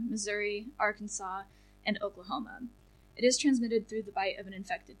Carolina, Missouri, Arkansas, and Oklahoma. It is transmitted through the bite of an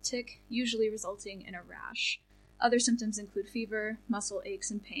infected tick, usually resulting in a rash. Other symptoms include fever, muscle aches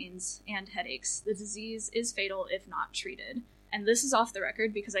and pains, and headaches. The disease is fatal if not treated. And this is off the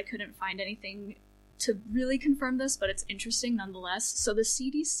record because I couldn't find anything to really confirm this, but it's interesting nonetheless. So the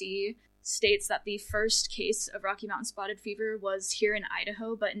CDC states that the first case of Rocky Mountain spotted fever was here in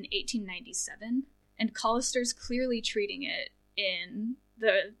Idaho, but in 1897. And Collister's clearly treating it in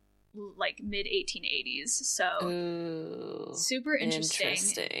the mid-1880s, so super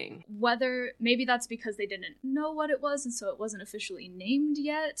interesting. Whether maybe that's because they didn't know what it was and so it wasn't officially named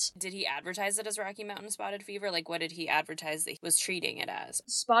yet. Did he advertise it as Rocky Mountain spotted fever? Like, what did he advertise that he was treating it as?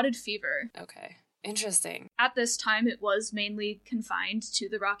 Spotted fever. Okay. Interesting. At this time, it was mainly confined to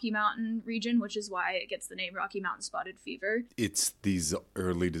the Rocky Mountain region, which is why it gets the name Rocky Mountain spotted fever. It's these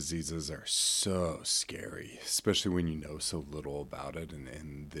early diseases are so scary, especially when you know so little about it,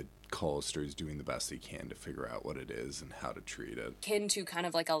 and the Collister is doing the best he can to figure out what it is and how to treat it. Akin to kind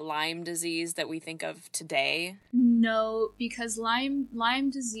of like a Lyme disease that we think of today? No, because Lyme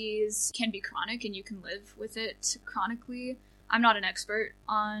disease can be chronic and you can live with it chronically. I'm not an expert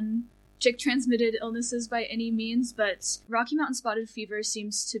on tick-transmitted illnesses by any means, but Rocky Mountain spotted fever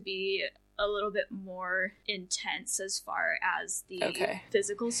seems to be a little bit more intense as far as the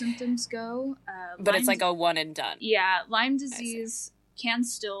physical symptoms go. But it's like a one and done. Yeah, Lyme disease can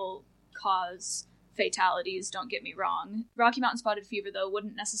still cause fatalities, don't get me wrong. Rocky Mountain spotted fever, though,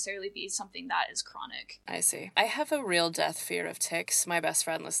 wouldn't necessarily be something that is chronic. I see. I have a real death fear of ticks. My best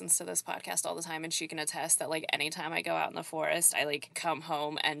friend listens to this podcast all the time, and she can attest that, like, anytime I go out in the forest, I, like, come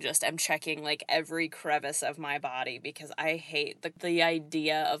home and just am checking, like, every crevice of my body because I hate the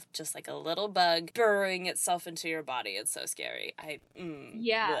idea of just, like, a little bug burrowing itself into your body. It's so scary.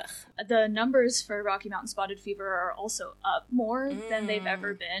 Yeah. Ugh. The numbers for Rocky Mountain spotted fever are also up more than they've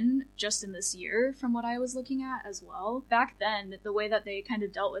ever been just in this year, from what I was looking at as well. Back then, the way that they kind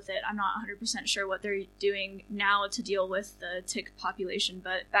of dealt with it, I'm not 100% sure what they're doing now to deal with the tick population,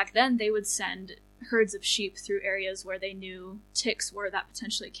 but back then they would send herds of sheep through areas where they knew ticks were that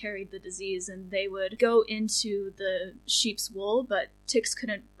potentially carried the disease, and they would go into the sheep's wool, but ticks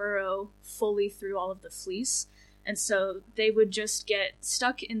couldn't burrow fully through all of the fleece. And so they would just get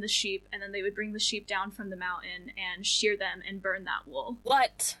stuck in the sheep, and then they would bring the sheep down from the mountain and shear them and burn that wool.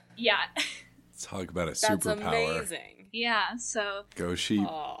 What? Yeah. Talk about a That's superpower. amazing. Yeah, so... Go sheep.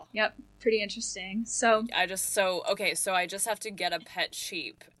 Oh. Yep, pretty interesting. So I just have to get a pet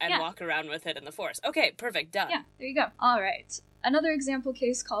sheep and walk around with it in the forest. Okay, perfect, done. Yeah, there you go. All right. Another example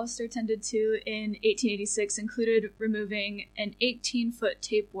case Collister tended to in 1886 included removing an 18-foot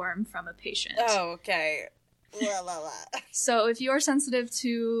tapeworm from a patient. Oh, okay. So if you are sensitive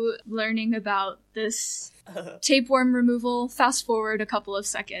to learning about this tapeworm removal, fast forward a couple of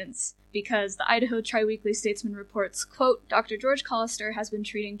seconds. because the Idaho Tri-Weekly Statesman reports, quote, Dr. George Collister has been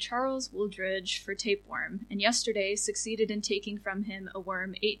treating Charles Wooldridge for tapeworm, and yesterday succeeded in taking from him a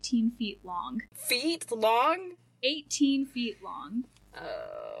worm 18 feet long. Feet long? 18 feet long.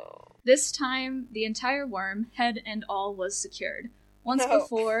 Oh. This time, the entire worm, head and all, was secured. Once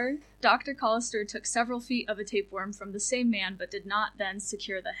before, Dr. Collister took several feet of a tapeworm from the same man, but did not then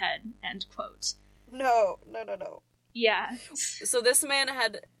secure the head, end quote. No. Yeah. So this man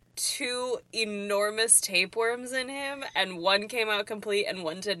had 2 enormous tapeworms in him, and one came out complete and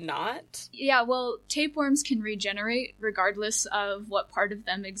one did not? Yeah, well, tapeworms can regenerate regardless of what part of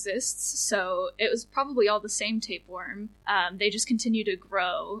them exists, so it was probably all the same tapeworm. They just continue to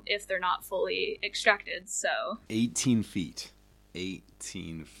grow if they're not fully extracted, so... 18 feet.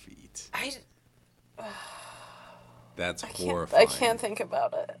 18 feet. That's horrifying. I can't think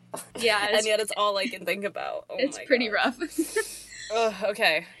about it. Yeah. And yet it's all I can think about. Oh it's my pretty God. rough.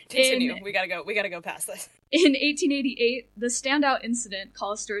 Okay. Continue. We gotta go past this. In 1888, the standout incident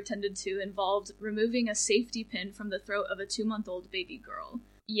Collister attended to involved removing a safety pin from the throat of a 2-month-old baby girl.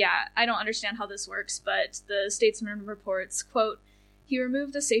 Yeah, I don't understand how this works, but the Statesman reports, quote, he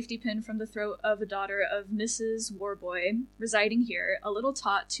removed a safety pin from the throat of a daughter of Mrs. Warboy, residing here, a little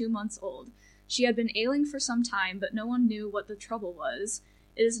tot 2 months old. She had been ailing for some time, but no one knew what the trouble was.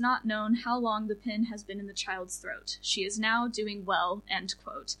 It is not known how long the pin has been in the child's throat. She is now doing well, end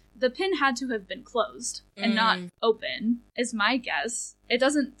quote. The pin had to have been closed, and not open, is my guess. It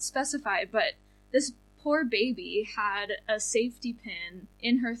doesn't specify, but this poor baby had a safety pin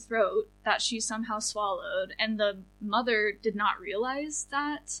in her throat that she somehow swallowed, and the mother did not realize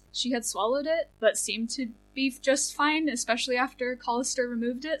that she had swallowed it, but seemed to be just fine, especially after Collister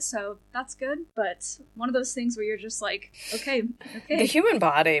removed it, so that's good. But one of those things where you're just like, okay. The human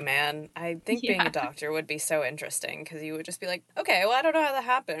body, man. I think being a doctor would be so interesting, because you would just be like, okay, well, I don't know how that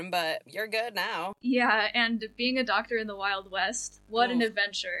happened, but you're good now. Yeah, and being a doctor in the Wild West, what an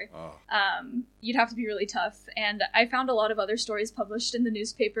adventure. You'd have to be really tough, and I found a lot of other stories published in the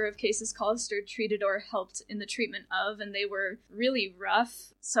newspaper of cases Collister treated or helped in the treatment of, and they were really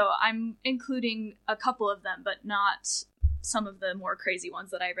rough, so I'm including a couple of them, but not some of the more crazy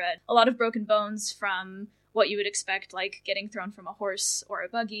ones that I read. A lot of broken bones from what you would expect, like getting thrown from a horse or a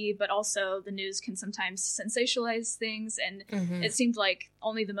buggy, but also the news can sometimes sensationalize things, and it seemed like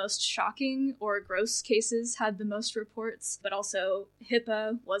only the most shocking or gross cases had the most reports, but also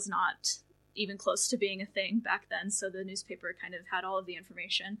HIPAA was not even close to being a thing back then, so the newspaper kind of had all of the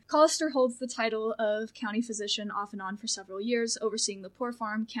information. Collister holds the title of county physician off and on for several years, overseeing the Poor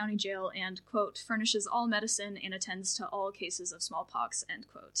Farm County Jail, and, quote, furnishes all medicine and attends to all cases of smallpox, end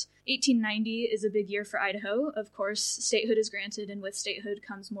quote. 1890 is a big year for Idaho. Of course, statehood is granted, and with statehood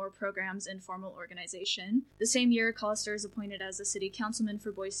comes more programs and formal organization. The same year, Collister is appointed as a city councilman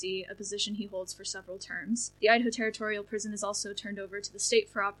for Boise, a position he holds for several terms. The Idaho Territorial Prison is also turned over to the state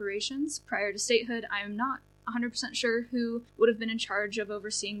for operations. Prior to statehood, I am not 100% sure who would have been in charge of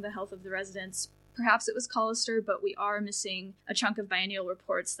overseeing the health of the residents. Perhaps it was Collister, but we are missing a chunk of biennial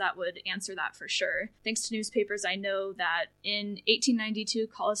reports that would answer that for sure. Thanks to newspapers, I know that in 1892,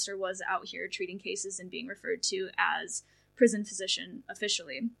 Collister was out here treating cases and being referred to as prison physician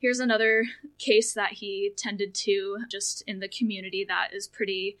officially. Here's another case that he tended to just in the community that is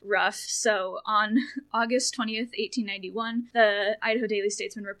pretty rough. So on August 20th, 1891, the Idaho Daily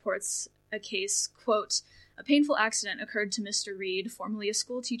Statesman reports a case, quote, a painful accident occurred to Mr. Reed, formerly a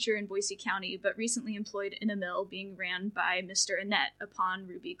school teacher in Boise County, but recently employed in a mill being ran by Mr. Annette upon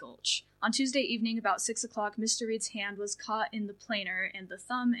Ruby Gulch. On Tuesday evening, about 6 o'clock, Mr. Reed's hand was caught in the planer and the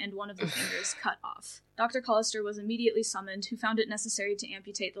thumb and one of the fingers cut off. Dr. Collister was immediately summoned, who found it necessary to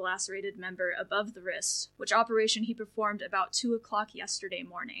amputate the lacerated member above the wrist, which operation he performed about 2 o'clock yesterday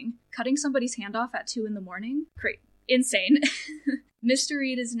morning. Cutting somebody's hand off at 2 in the morning? Great. Insane. Mr.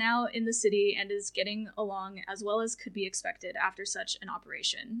 Reed is now in the city and is getting along as well as could be expected after such an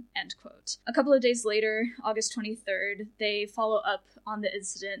operation, end quote. A couple of days later, August 23rd, they follow up on the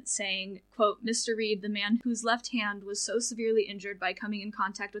incident saying, quote, Mr. Reed, the man whose left hand was so severely injured by coming in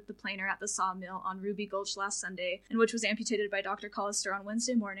contact with the planer at the sawmill on Ruby Gulch last Sunday, and which was amputated by Dr. Collister on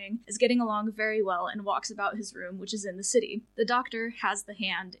Wednesday morning, is getting along very well and walks about his room, which is in the city. The doctor has the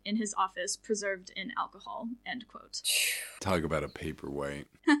hand in his office preserved in alcohol, end quote. Talk about a paperweight.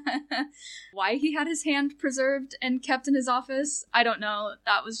 Why he had his hand preserved and kept in his office, I don't know.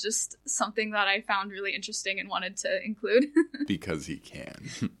 That was just something that I found really interesting and wanted to include. Because he can.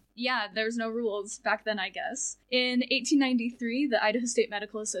 Yeah, there's no rules back then, I guess. In 1893, the Idaho State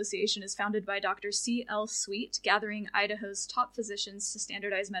Medical Association is founded by Dr. C.L. Sweet, gathering Idaho's top physicians to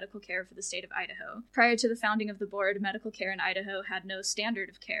standardize medical care for the state of Idaho. Prior to the founding of the board, medical care in Idaho had no standard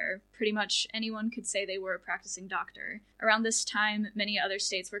of care. Pretty much anyone could say they were a practicing doctor. Around this time, many other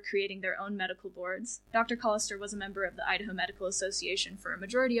states were creating their own medical boards. Dr. Collister was a member of the Idaho Medical Association for a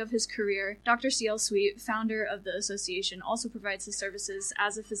majority of his career. Dr. C.L. Sweet, founder of the association, also provides his services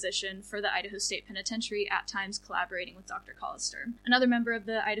as a physician for the Idaho State Penitentiary, at times collaborating with Dr. Collister. Another member of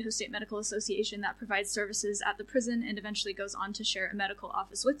the Idaho State Medical Association that provides services at the prison and eventually goes on to share a medical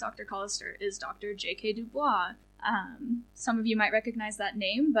office with Dr. Collister is Dr. J.K. Dubois. Some of you might recognize that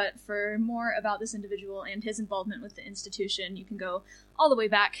name, but for more about this individual and his involvement with the institution, you can go all the way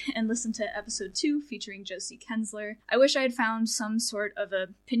back and listen to episode 2 featuring Josie Kensler. I wish I had found some sort of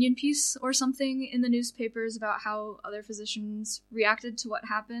opinion piece or something in the newspapers about how other physicians reacted to what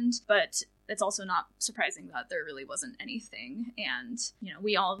happened, but it's also not surprising that there really wasn't anything, and,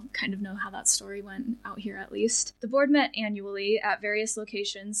 we all kind of know how that story went out here, at least. The board met annually at various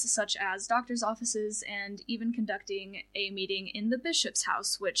locations, such as doctors' offices, and even conducting a meeting in the bishop's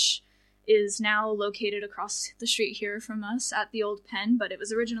house, which is now located across the street here from us at the old pen, but it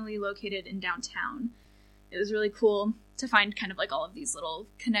was originally located in downtown. It was really cool to find kind of like all of these little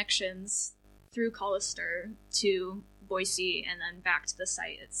connections through Collister to Boise and then back to the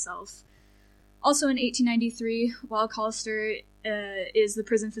site itself. Also in 1893, while Collister is the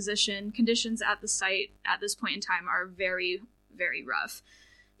prison physician, conditions at the site at this point in time are very, very rough.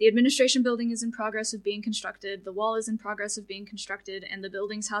 The administration building is in progress of being constructed, the wall is in progress of being constructed, and the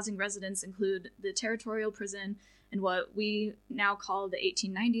buildings housing residents include the territorial prison and what we now call the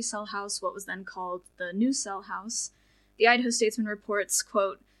 1890 cell house, what was then called the new cell house. The Idaho Statesman reports,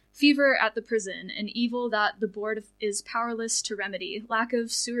 quote, "Fever at the prison, an evil that the board is powerless to remedy, lack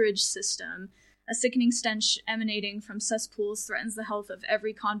of sewerage system, a sickening stench emanating from cesspools threatens the health of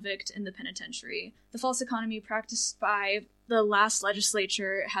every convict in the penitentiary. The false economy practiced by the last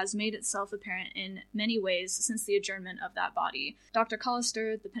legislature has made itself apparent in many ways since the adjournment of that body. Dr.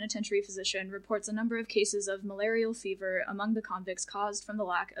 Collister, the penitentiary physician, reports a number of cases of malarial fever among the convicts caused from the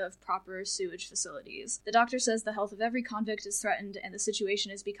lack of proper sewage facilities. The doctor says the health of every convict is threatened and the situation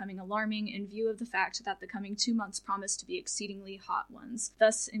is becoming alarming in view of the fact that the coming 2 months promise to be exceedingly hot ones,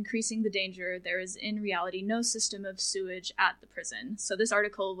 thus increasing the danger there is in reality no system of sewage at the prison." So this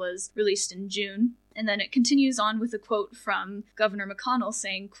article was released in June. And then it continues on with a quote from Governor McConnell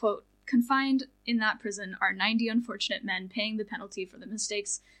saying, quote, "Confined in that prison are 90 unfortunate men paying the penalty for the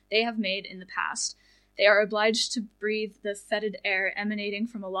mistakes they have made in the past. They are obliged to breathe the fetid air emanating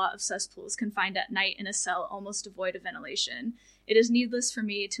from a lot of cesspools, confined at night in a cell almost devoid of ventilation. It is needless for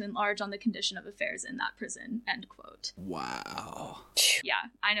me to enlarge on the condition of affairs in that prison," end quote. Wow. Yeah,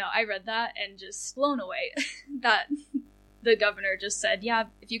 I know. I read that and just blown away that the governor just said, yeah,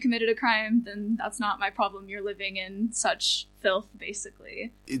 if you committed a crime, then that's not my problem. You're living in such filth,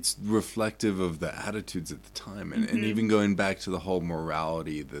 basically. It's reflective of the attitudes at the time. And even going back to the whole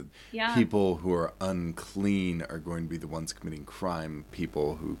morality that people who are unclean are going to be the ones committing crime.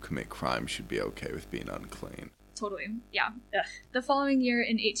 People who commit crime should be okay with being unclean. Totally. Yeah. Ugh. The following year,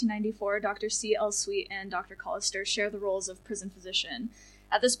 in 1894, Dr. C.L. Sweet and Dr. Collister share the roles of prison physician.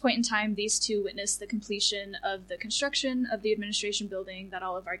 At this point in time, these two witness the completion of the construction of the administration building that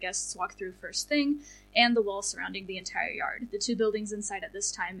all of our guests walk through first thing, and the wall surrounding the entire yard. The two buildings in sight at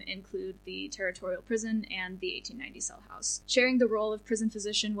this time include the territorial prison and the 1890 cell house. Sharing the role of prison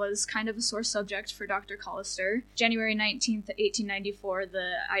physician was kind of a sore subject for Dr. Collister. January 19th, 1894,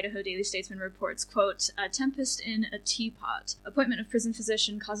 the Idaho Daily Statesman reports, quote, "A tempest in a teapot. Appointment of prison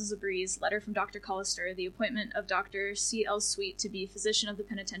physician causes a breeze. Letter from Dr. Collister. The appointment of Dr. C.L. Sweet to be physician of the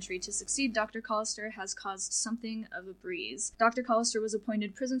penitentiary to succeed Dr. Collister has caused something of a breeze. Dr. Collister was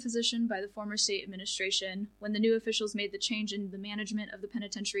appointed prison physician by the former state administration. When the new officials made the change in the management of the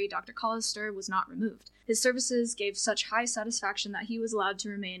penitentiary, Dr. Collister was not removed. His services gave such high satisfaction that he was allowed to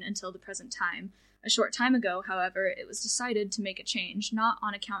remain until the present time. A short time ago, however, it was decided to make a change, not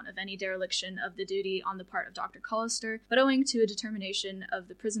on account of any dereliction of the duty on the part of Dr. Collister, but owing to a determination of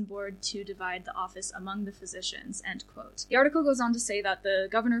the prison board to divide the office among the physicians," end quote. The article goes on to say that the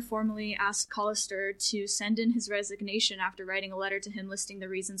governor formally asked Collister to send in his resignation after writing a letter to him listing the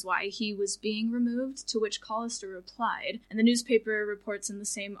reasons why he was being removed, to which Collister replied. And the newspaper reports in the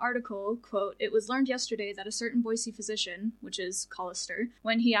same article, quote, "It was learned yesterday that a certain Boise physician," which is Collister,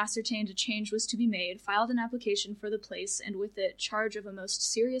 "when he ascertained a change was to be made, filed an application for the place and with it charge of a most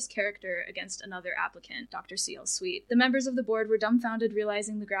serious character against another applicant, Dr. C.L. Sweet. The members of the board were dumbfounded,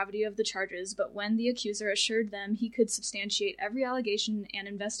 realizing the gravity of the charges, but when the accuser assured them he could substantiate every allegation, an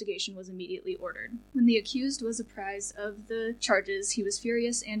investigation was immediately ordered. When the accused was apprised of the charges, he was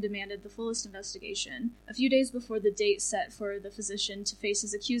furious and demanded the fullest investigation. A few days before the date set for the physician to face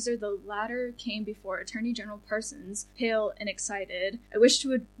his accuser, the latter came before Attorney General Parsons, pale and excited. "I wish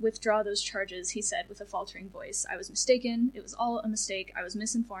to withdraw those charges," he said with a faltering voice. "I was mistaken. It was all a mistake. I was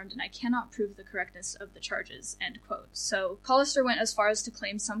misinformed, and I cannot prove the correctness of the charges." End quote. So Collister went as far as to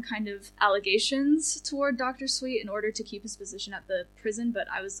claim some kind of allegations toward Dr. Sweet in order to keep his position at the prison, but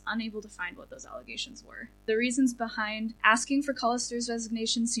I was unable to find what those allegations were. The reasons behind asking for Collister's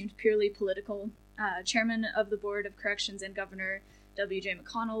resignation seemed purely political. Chairman of the Board of Corrections and Governor W.J.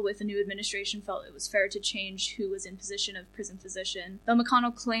 McConnell, with the new administration, felt it was fair to change who was in position of prison physician. Though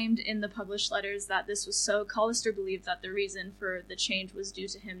McConnell claimed in the published letters that this was so, Collister believed that the reason for the change was due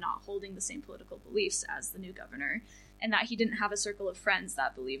to him not holding the same political beliefs as the new governor, and that he didn't have a circle of friends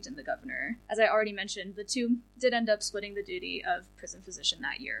that believed in the governor. As I already mentioned, the two did end up splitting the duty of prison physician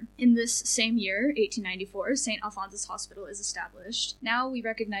that year. In this same year, 1894, St. Alphonsus Hospital is established. Now we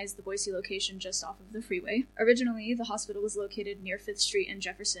recognize the Boise location just off of the freeway. Originally, the hospital was located near 5th Street and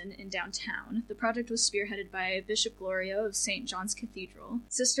Jefferson in downtown. The project was spearheaded by Bishop Gloria of St. John's Cathedral.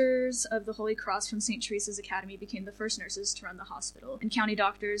 Sisters of the Holy Cross from St. Teresa's Academy became the first nurses to run the hospital, and county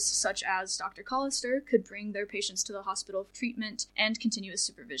doctors such as Dr. Collister could bring their patients to the hospital for treatment and continuous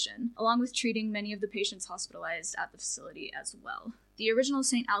supervision, along with treating many of the patients hospitalized at the facility as well. The original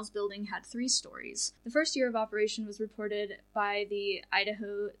St. Al's building had 3 stories. The first year of operation was reported by the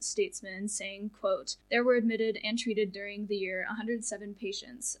Idaho Statesman saying, quote, "There were admitted and treated during the year 107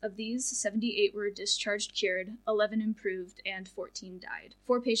 patients. Of these, 78 were discharged cured, 11 improved, and 14 died.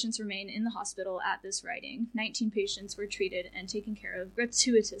 4 patients remain in the hospital at this writing. 19 patients were treated and taken care of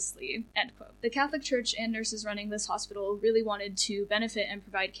gratuitously." End quote. The Catholic Church and nurses running this hospital really wanted to benefit and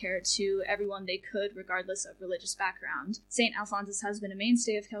provide care to everyone they could, regardless of religious background. St. Alphonsus has been a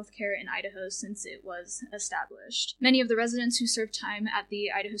mainstay of healthcare in Idaho since it was established. Many of the residents who served time at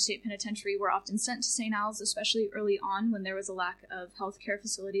the Idaho State Penitentiary were often sent to St. Al's, especially early on when there was a lack of healthcare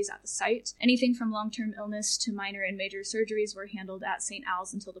facilities at the site. Anything from long-term illness to minor and major surgeries were handled at St.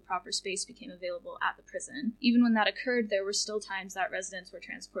 Al's until the proper space became available at the prison. Even when that occurred, there were still times that residents were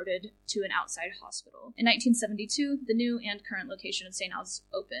transported to an outside hospital. In 1972, the new and current location of St. Al's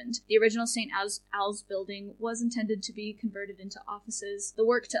opened. The original St. Al's building was intended to be converted into offices. The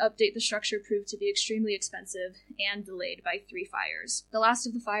work to update the structure proved to be extremely expensive and delayed by 3 fires. The last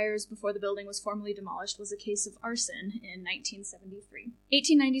of the fires before the building was formally demolished was a case of arson in 1973.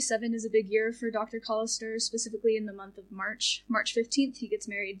 1897 is a big year for Dr. Collister, specifically in the month of March. March 15th, he gets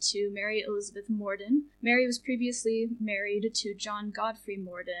married to Mary Elizabeth Morden. Mary was previously married to John Godfrey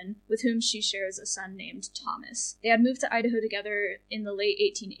Morden, with whom she shares a son named Thomas. They had moved to Idaho together in the late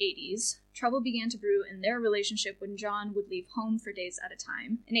 1880s. Trouble began to brew in their relationship when John would leave home for days at a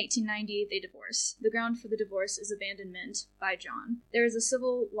time. In 1890, they divorce. The ground for the divorce is abandonment by John. There is a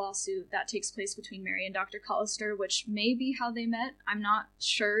civil lawsuit that takes place between Mary and Dr. Collister, which may be how they met. I'm not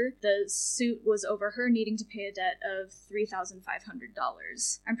sure. The suit was over her needing to pay a debt of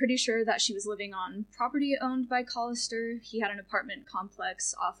 $3,500. I'm pretty sure that she was living on property owned by Collister. He had an apartment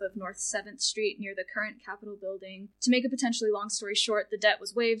complex off of North 7th Street near the current Capitol building. To make a potentially long story short, the debt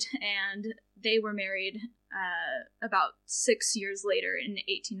was waived, and they were married about 6 years later in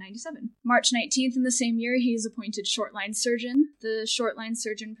 1897. March 19th in the same year, he is appointed short-line surgeon. The short-line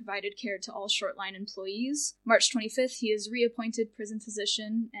surgeon provided care to all short-line employees. March 25th, he is reappointed prison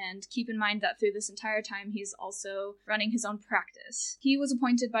physician, and keep in mind that through this entire time, he's also running his own practice. He was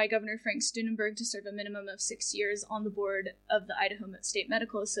appointed by Governor Frank Steunenberg to serve a minimum of 6 years on the board of the Idaho State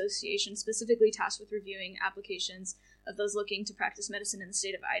Medical Association, specifically tasked with reviewing applications of those looking to practice medicine in the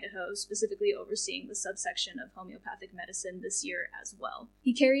state of Idaho, specifically overseeing the subsection of homeopathic medicine this year as well.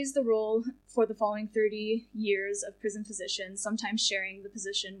 He carries the role for the following 30 years of prison physician, sometimes sharing the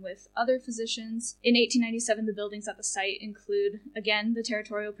position with other physicians. In 1897, the buildings at the site include, again, the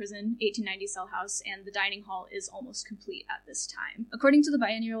territorial prison, 1890 cell house, and the dining hall is almost complete at this time. According to the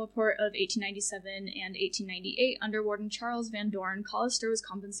biennial report of 1897 and 1898, under Warden Charles Van Dorn, Collister was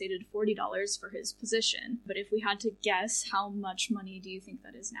compensated $40 for his position. But if we had to guess, how much money do you think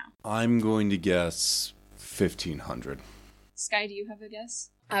that is now? I'm going to guess $1,500. Skye, do you have a guess?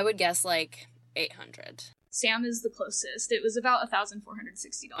 I would guess like $800. Sam is the closest. It was about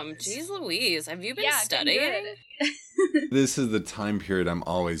 $1,460. Geez Louise, have you been studying? This is the time period I'm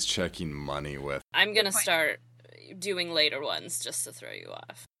always checking money with. I'm gonna start doing later ones just to throw you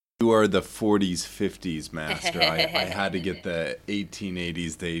off. You are the 40s, 50s master. I had to get the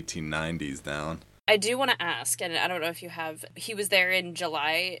 1880s to 1890s down. I do want to ask, and I don't know if you have, he was there in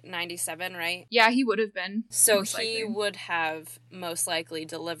July 97, right? Yeah, he would have been. So he would have most likely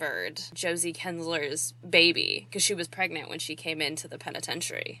delivered Josie Kensler's baby, because she was pregnant when she came into the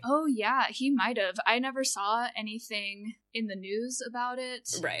penitentiary. Oh, yeah, he might have. I never saw anything in the news about it.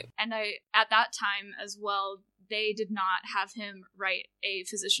 Right. And at that time as well, they did not have him write a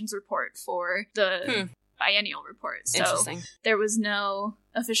physician's report for the biennial report. So interesting. There was no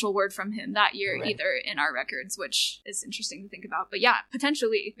official word from him that year either in our records, which is interesting to think about. But yeah,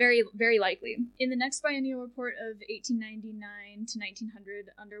 potentially, very, very likely. In the next biennial report of 1899 to 1900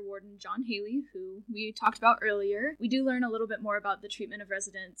 under Warden John Haley, who we talked about earlier, we do learn a little bit more about the treatment of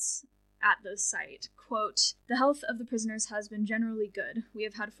residents at the site. Quote, "The health of the prisoners has been generally good. We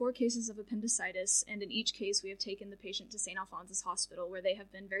have had 4 cases of appendicitis, and in each case we have taken the patient to St. Alphonsus Hospital, where they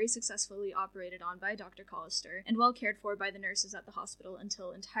have been very successfully operated on by Dr. Collister, and well cared for by the nurses at the hospital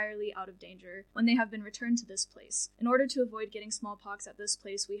until entirely out of danger, when they have been returned to this place. In order to avoid getting smallpox at this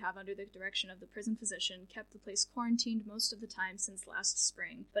place, we have, under the direction of the prison physician, kept the place quarantined most of the time since last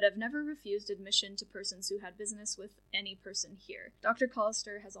spring, but have never refused admission to persons who had business with any person here. Dr.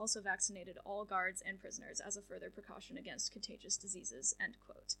 Collister has also vaccinated all guards and prisoners as a further precaution against contagious diseases," end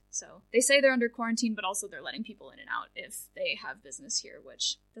quote. So they say they're under quarantine, but also they're letting people in and out if they have business here,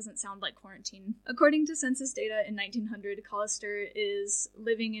 which doesn't sound like quarantine. According to census data in 1900, Collister is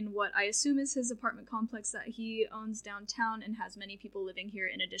living in what I assume is his apartment complex that he owns downtown and has many people living here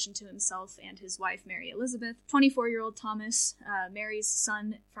in addition to himself and his wife, Mary Elizabeth. 24-year-old Thomas, Mary's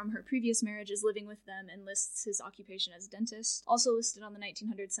son from her previous marriage, is living with them and lists his occupation as dentist. Also listed on the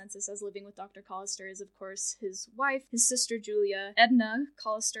 1900 census as living with Dr. Collister is, of course, his wife, his sister Julia, Edna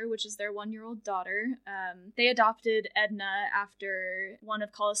Collister, which is their 1-year-old daughter. They adopted Edna after one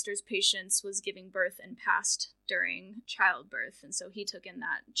of Collister's patients was giving birth and passed during childbirth, and so he took in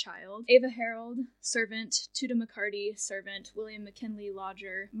that child. Ava Harold, servant, Tuda McCarty, servant, William McKinley,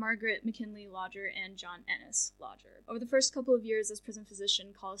 lodger, Margaret McKinley, lodger, and John Ennis, lodger. Over the first couple of years as prison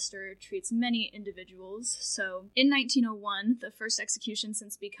physician, Collister treats many individuals. So in 1901, the first execution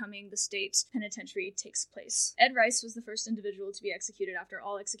since becoming the state penitentiary takes place. Ed Rice was the first individual to be executed after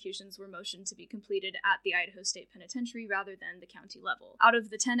all executions were motioned to be completed at the Idaho State Penitentiary rather than the county level. Out of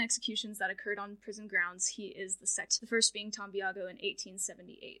the 10 executions that occurred on prison grounds, he is the first being Tom Biago in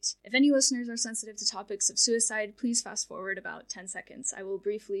 1878. If any listeners are sensitive to topics of suicide, please fast forward about 10 seconds. I will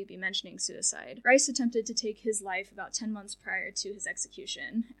briefly be mentioning suicide. Rice attempted to take his life about 10 months prior to his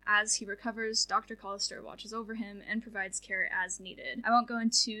execution. As he recovers, Dr. Collister watches over him and provides care as needed. I won't go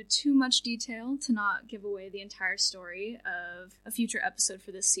into too much detail to not give away the entire story of a future episode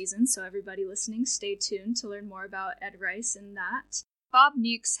for this season, so everybody listening, stay tuned to learn more about Ed Rice and that. Bob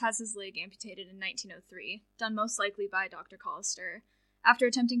Meeks has his leg amputated in 1903, done most likely by Dr. Collister. After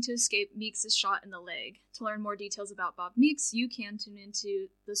attempting to escape, Meeks is shot in the leg. To learn more details about Bob Meeks, you can tune into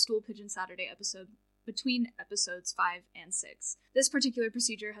the Stool Pigeon Saturday episode between episodes 5 and 6. This particular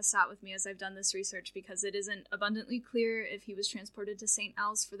procedure has sat with me as I've done this research because it isn't abundantly clear if he was transported to St.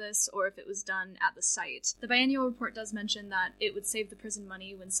 Al's for this or if it was done at the site. The biennial report does mention that it would save the prison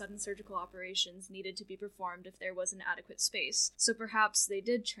money when sudden surgical operations needed to be performed if there was an adequate space. So perhaps they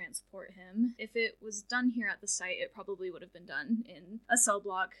did transport him. If it was done here at the site, it probably would have been done in a cell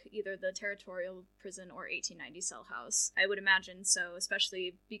block, either the Territorial Prison or 1890 cell house. I would imagine so,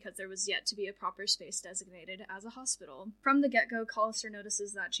 especially because there was yet to be a proper space designated as a hospital. From the get-go, Collister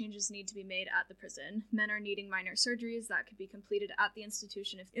notices that changes need to be made at the prison. Men are needing minor surgeries that could be completed at the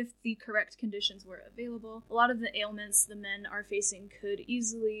institution if the correct conditions were available. A lot of the ailments the men are facing could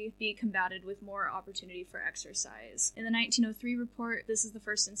easily be combated with more opportunity for exercise. In the 1903 report, this is the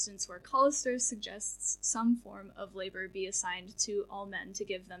first instance where Collister suggests some form of labor be assigned to all men to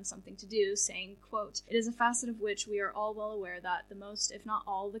give them something to do, saying, quote, "It is a facet of which we are all well aware that the most, if not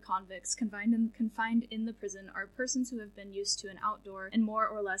all, the convicts confined in the prison are persons who have been used to an outdoor and more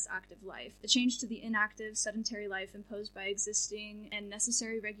or less active life. The change to the inactive, sedentary life imposed by existing and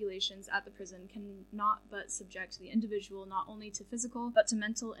necessary regulations at the prison cannot but subject the individual not only to physical, but to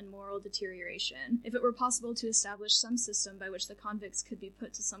mental and moral deterioration. If it were possible to establish some system by which the convicts could be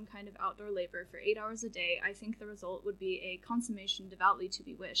put to some kind of outdoor labor for 8 hours a day, I think the result would be a consummation devoutly to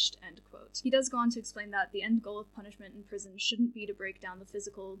be wished," end quote. He does go on to explain that the end goal of punishment in prison shouldn't be to break down the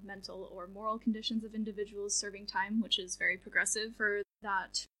physical, mental, or moral conditions restrictions of individuals serving time, which is very progressive for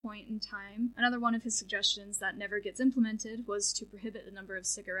that point in time. Another one of his suggestions that never gets implemented was to prohibit the number of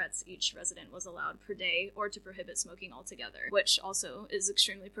cigarettes each resident was allowed per day, or to prohibit smoking altogether, which also is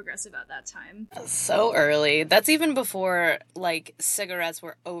extremely progressive at that time. So early. That's even before, like, cigarettes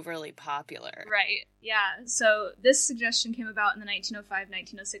were overly popular. Right, yeah. So this suggestion came about in the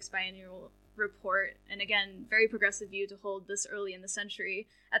 1905-1906 biennial report, and again, very progressive view to hold this early in the century.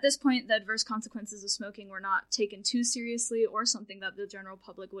 At this point, the adverse consequences of smoking were not taken too seriously or something that the general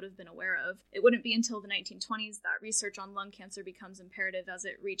public would have been aware of. It wouldn't be until the 1920s that research on lung cancer becomes imperative, as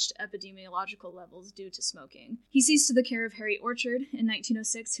it reached epidemiological levels due to smoking. He sees to the care of Harry Orchard in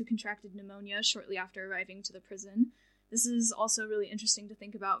 1906, who contracted pneumonia shortly after arriving to the prison. This is also really interesting to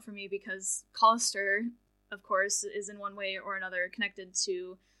think about for me because Collister, of course, is in one way or another connected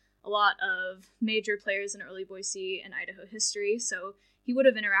to a lot of major players in early Boise and Idaho history, so he would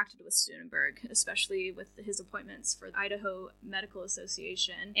have interacted with Steunenberg, especially with his appointments for the Idaho Medical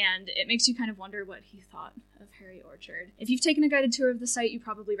Association, and it makes you kind of wonder what he thought of Harry Orchard. If you've taken a guided tour of the site, you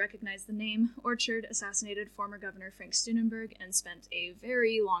probably recognize the name. Orchard assassinated former Governor Frank Steunenberg and spent a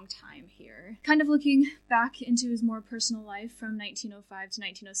very long time here. Kind of looking back into his more personal life, from 1905 to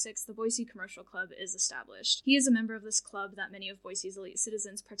 1906, the Boise Commercial Club is established. He is a member of this club that many of Boise's elite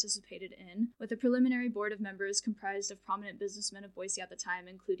citizens participated in, with a preliminary board of members comprised of prominent businessmen of Boise at the time,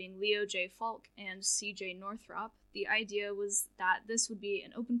 including Leo J. Falk and C.J. Northrop. The idea was that this would be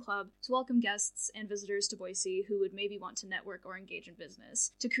an open club to welcome guests and visitors to Boise who would maybe want to network or engage in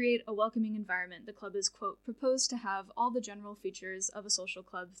business. To create a welcoming environment, the club is, quote, proposed to have all the general features of a social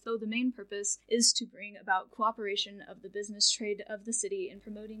club, though the main purpose is to bring about cooperation of the business trade of the city in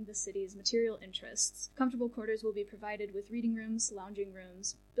promoting the city's material interests. Comfortable quarters will be provided with reading rooms, lounging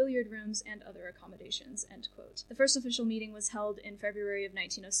rooms, billiard rooms, and other accommodations, end quote. The first official meeting was held in February of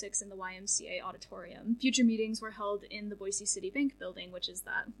 1906 in the YMCA auditorium. Future meetings were held in the Boise City Bank building, which is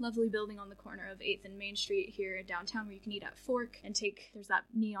that lovely building on the corner of 8th and Main Street here downtown, where you can eat at Fork and there's that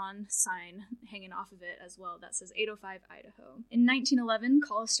neon sign hanging off of it as well that says 805 Idaho. In 1911,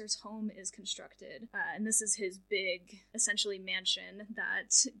 Collister's home is constructed, and this is his big, essentially, mansion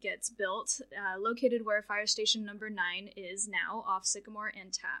that gets built, located where Fire Station number 9 is now, off Sycamore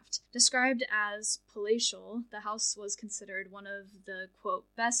and Taft. Described as palatial, the house was considered one of the, quote,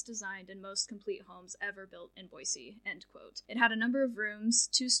 best designed and most complete homes ever built in Boise, end quote. It had a number of rooms,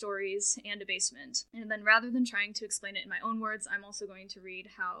 2 stories, and a basement. And then rather than trying to explain it in my own words, I'm also going to read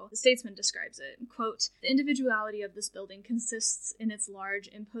how the Statesman describes it. Quote, the individuality of this building consists in its large,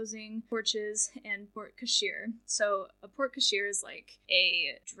 imposing porches and porte cochere. So a porte cochere is like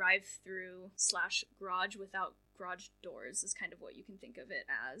a drive-through / garage without garage doors is kind of what you can think of it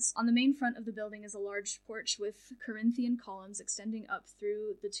as. On the main front of the building is a large porch with Corinthian columns extending up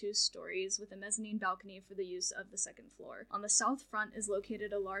through the 2 stories, with a mezzanine balcony for the use of the 2nd floor. On the south front is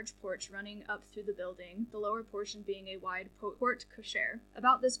located a large porch running up through the building, the lower portion being a wide porte cochere.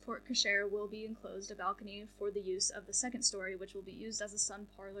 About this porte cochere will be enclosed a balcony for the use of the 2nd story, which will be used as a sun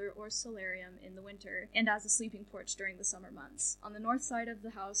parlor or solarium in the winter, and as a sleeping porch during the summer months. On the north side of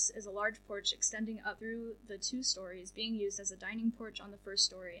the house is a large porch extending up through the 2 stories, being used as a dining porch on the 1st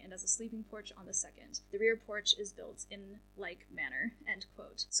story and as a sleeping porch on the 2nd. The rear porch is built in like manner, end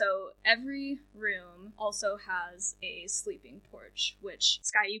quote. So every room also has a sleeping porch, which,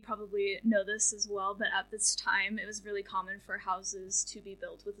 Skye, you probably know this as well, but at this time it was really common for houses to be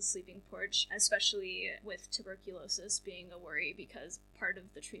built with a sleeping porch, especially with tuberculosis being a worry, because part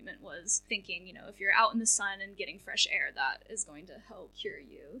of the treatment was thinking, if you're out in the sun and getting fresh air, that is going to help cure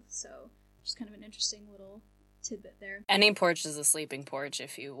you. So just kind of an interesting little tidbit there. Any porch is a sleeping porch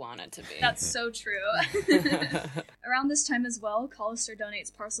if you want it to be. That's so true. Around this time as well, Collister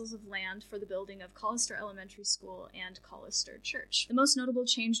donates parcels of land for the building of Collister Elementary School and Collister Church. The most notable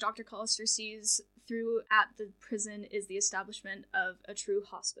change Dr. Collister sees through at the prison is the establishment of a true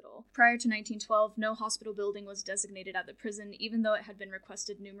hospital. Prior to 1912, no hospital building was designated at the prison, even though it had been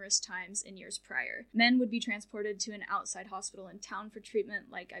requested numerous times in years prior. Men would be transported to an outside hospital in town for treatment,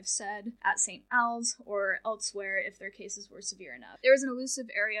 like I've said, at St. Al's or elsewhere if their cases were severe enough. There is an elusive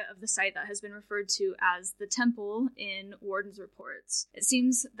area of the site that has been referred to as the Temple in Warden's reports. It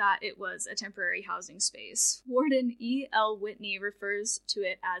seems that it was a temporary housing space. Warden E.L. Whitney refers to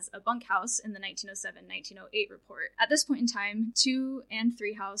it as a bunkhouse in the 1906 1907-1908 report. At this point in time, 2 and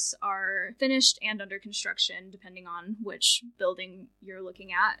 3 House are finished and under construction, depending on which building you're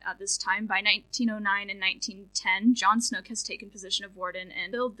looking at this time. By 1909 and 1910, John Snook has taken position of warden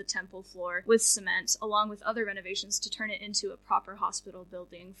and filled the temple floor with cement, along with other renovations to turn it into a proper hospital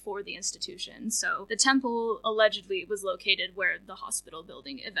building for the institution. So the temple allegedly was located where the hospital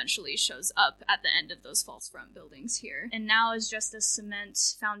building eventually shows up at the end of those false front buildings here, and now is just a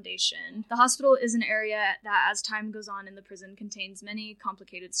cement foundation. The hospital is an area that, as time goes on in the prison, contains many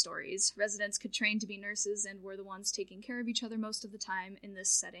complicated stories. Residents could train to be nurses and were the ones taking care of each other most of the time in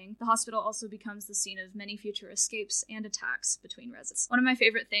this setting. The hospital also becomes the scene of many future escapes and attacks between residents. One of my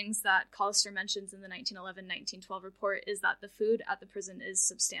favorite things that Collister mentions in the 1911-1912 report is that the food at the prison is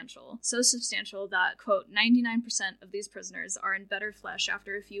substantial. So substantial that, quote, 99% of these prisoners are in better flesh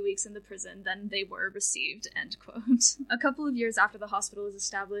after a few weeks in the prison than they were received, end quote. A couple of years after the hospital is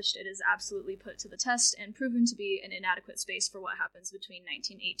established, it is absolutely put to the test and proven to be an inadequate space for what happens between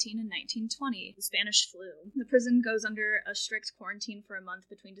 1918 and 1920, the Spanish flu. The prison goes under a strict quarantine for a month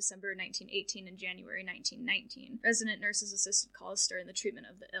between December 1918 and January 1919. Resident nurses assisted Collister in the treatment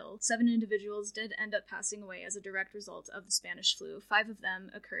of the ill. 7 individuals did end up passing away as a direct result of the Spanish flu. 5 of them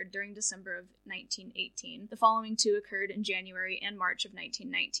occurred during December of 1918. The following 2 occurred in January and March of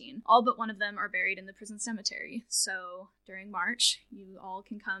 1919. All but one of them are buried in the prison cemetery. So during March, you all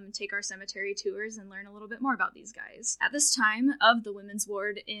can come take our cemetery tours and learn a little bit more about these guys. At this time of the women's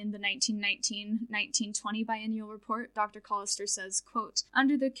ward in the 1919-1920 biennial report, Dr. Collister says, quote,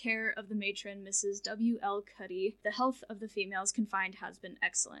 under the care of the matron Mrs. W.L. Cuddy, the health of the females confined has been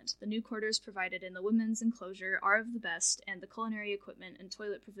excellent. The new quarters provided in the women's enclosure are of the best, and the culinary equipment and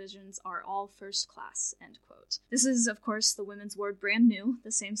toilet provisions are all first class, end quote. This is, of course, the women's ward brand new,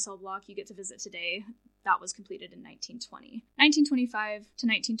 the same cell block you get to visit today. That was completed in 1920. 1925 to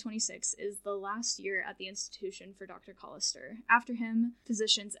 1926 is the last year at the institution for Dr. Collister. After him,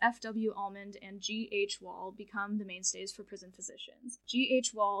 physicians F.W. Almond and G.H. Wall become the mainstays for prison physicians.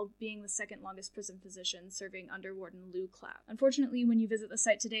 G.H. Wall being the second longest prison physician, serving under Warden Lou Clapp. Unfortunately, when you visit the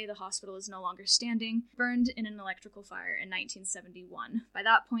site today, the hospital is no longer standing, burned in an electrical fire in 1971. By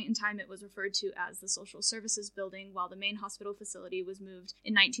that point in time, it was referred to as the Social Services Building, while the main hospital facility was moved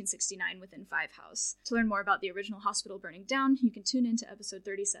in 1969 within 5 House. To learn more about the original hospital burning down, you can tune into episode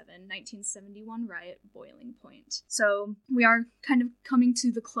 37, 1971 Riot, Boiling Point. So we are kind of coming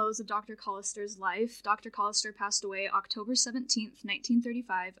to the close of Dr. Collister's life. Dr. Collister passed away October 17th,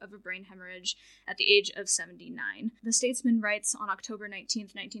 1935 of a brain hemorrhage at the age of 79. The Statesman writes on October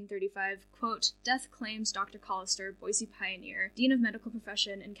 19th, 1935, quote, death claims Dr. Collister, Boise pioneer, dean of medical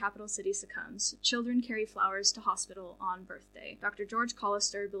profession in capital city succumbs. Children carry flowers to hospital on birthday. Dr. George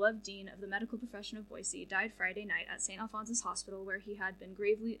Collister, beloved dean of the medical profession of Boise, died Friday night at St. Alphonsus Hospital, where he had been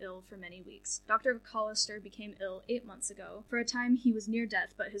gravely ill for many weeks. Dr. Collister became ill 8 months ago. For a time, he was near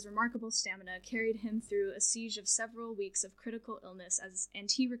death, but his remarkable stamina carried him through a siege of several weeks of critical illness,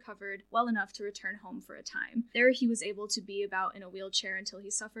 and he recovered well enough to return home for a time. There, he was able to be about in a wheelchair until he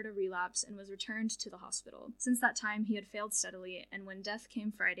suffered a relapse and was returned to the hospital. Since that time, he had failed steadily, and when death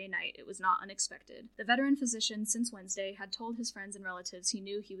came Friday night, it was not unexpected. The veteran physician, since Wednesday, had told his friends and relatives he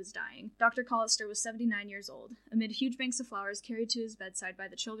knew he was dying. Dr. Collister was 79 years old. Amid huge banks of flowers carried to his bedside by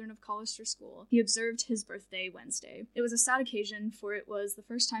the children of Collister School, he observed his birthday Wednesday. It was a sad occasion, for it was the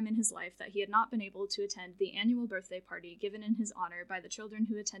first time in his life that he had not been able to attend the annual birthday party given in his honor by the children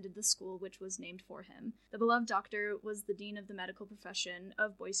who attended the school which was named for him. The beloved doctor was the dean of the medical profession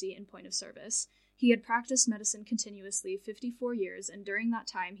of Boise in point of service. He had practiced medicine continuously 54 years, and during that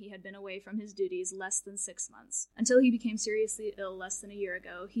time he had been away from his duties less than 6 months. Until he became seriously ill less than a year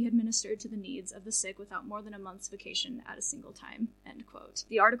ago, he had ministered to the needs of the sick without more than a month's vacation at a single time, end quote.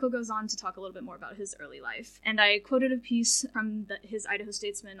 The article goes on to talk a little bit more about his early life, and I quoted a piece from his Idaho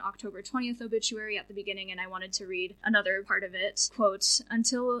Statesman October 20th obituary at the beginning, and I wanted to read another part of it. Quote,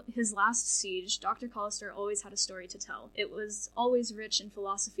 until his last siege, Dr. Collister always had a story to tell. It was always rich in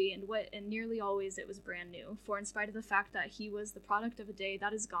philosophy and wit, and nearly always it was brand new, for in spite of the fact that he was the product of a day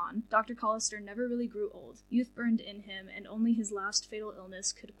that is gone, Dr. Collister never really grew old. Youth burned in him, and only his last fatal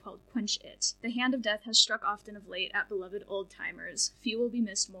illness could quench it. The hand of death has struck often of late at beloved old-timers. Few will be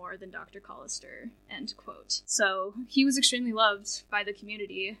missed more than Dr. Collister, end quote. So, he was extremely loved by the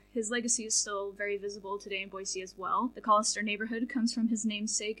community. His legacy is still very visible today in Boise as well. The Collister neighborhood comes from his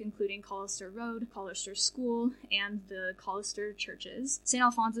namesake, including Collister Road, Collister School, and the Collister churches. St.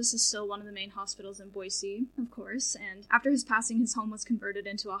 Alphonsus is still one of the main hospitals hospitals in Boise, of course, and after his passing, his home was converted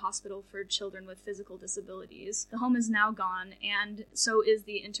into a hospital for children with physical disabilities. The home is now gone, and so is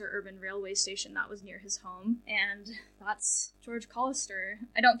the interurban railway station that was near his home, and that's George Collister.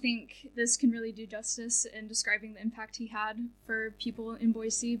 I don't think this can really do justice in describing the impact he had for people in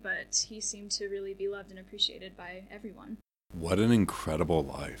Boise, but he seemed to really be loved and appreciated by everyone. What an incredible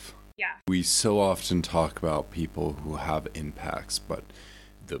life. Yeah. We so often talk about people who have impacts, but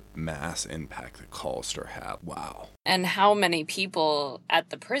the mass impact that Collister had, wow. And how many people at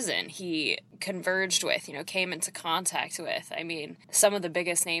the prison he converged with, came into contact with. I mean, some of the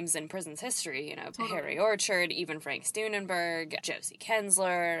biggest names in prison's history, totally. Harry Orchard, even Frank Steunenberg, Josie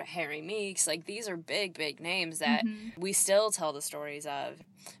Kensler, Harry Meeks, these are big, big names that we still tell the stories of.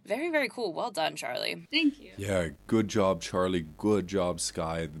 Very, very cool. Well done, Charlie. Thank you. Yeah, good job, Charlie. Good job,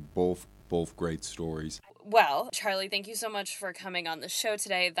 Skye. Both great stories. Well, Charlie, thank you so much for coming on the show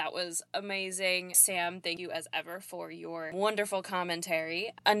today. That was amazing. Sam, thank you as ever for your wonderful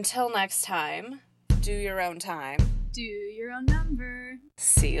commentary. Until next time, do your own time. Do your own number.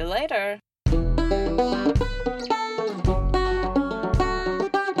 See you later.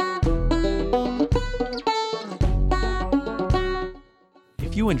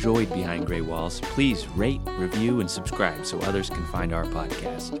 If you enjoyed Behind Gray Walls, please rate, review, and subscribe so others can find our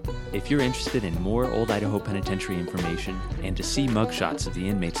podcast. If you're interested in more Old Idaho Penitentiary information and to see mugshots of the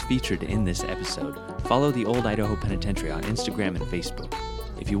inmates featured in this episode, follow the Old Idaho Penitentiary on Instagram and Facebook.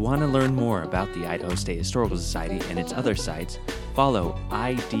 If you want to learn more about the Idaho State Historical Society and its other sites, follow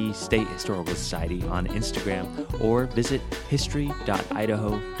ID State Historical Society on Instagram or visit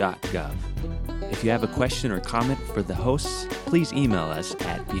history.idaho.gov. If you have a question or comment for the hosts, please email us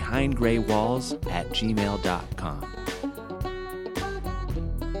at behindgraywalls@gmail.com.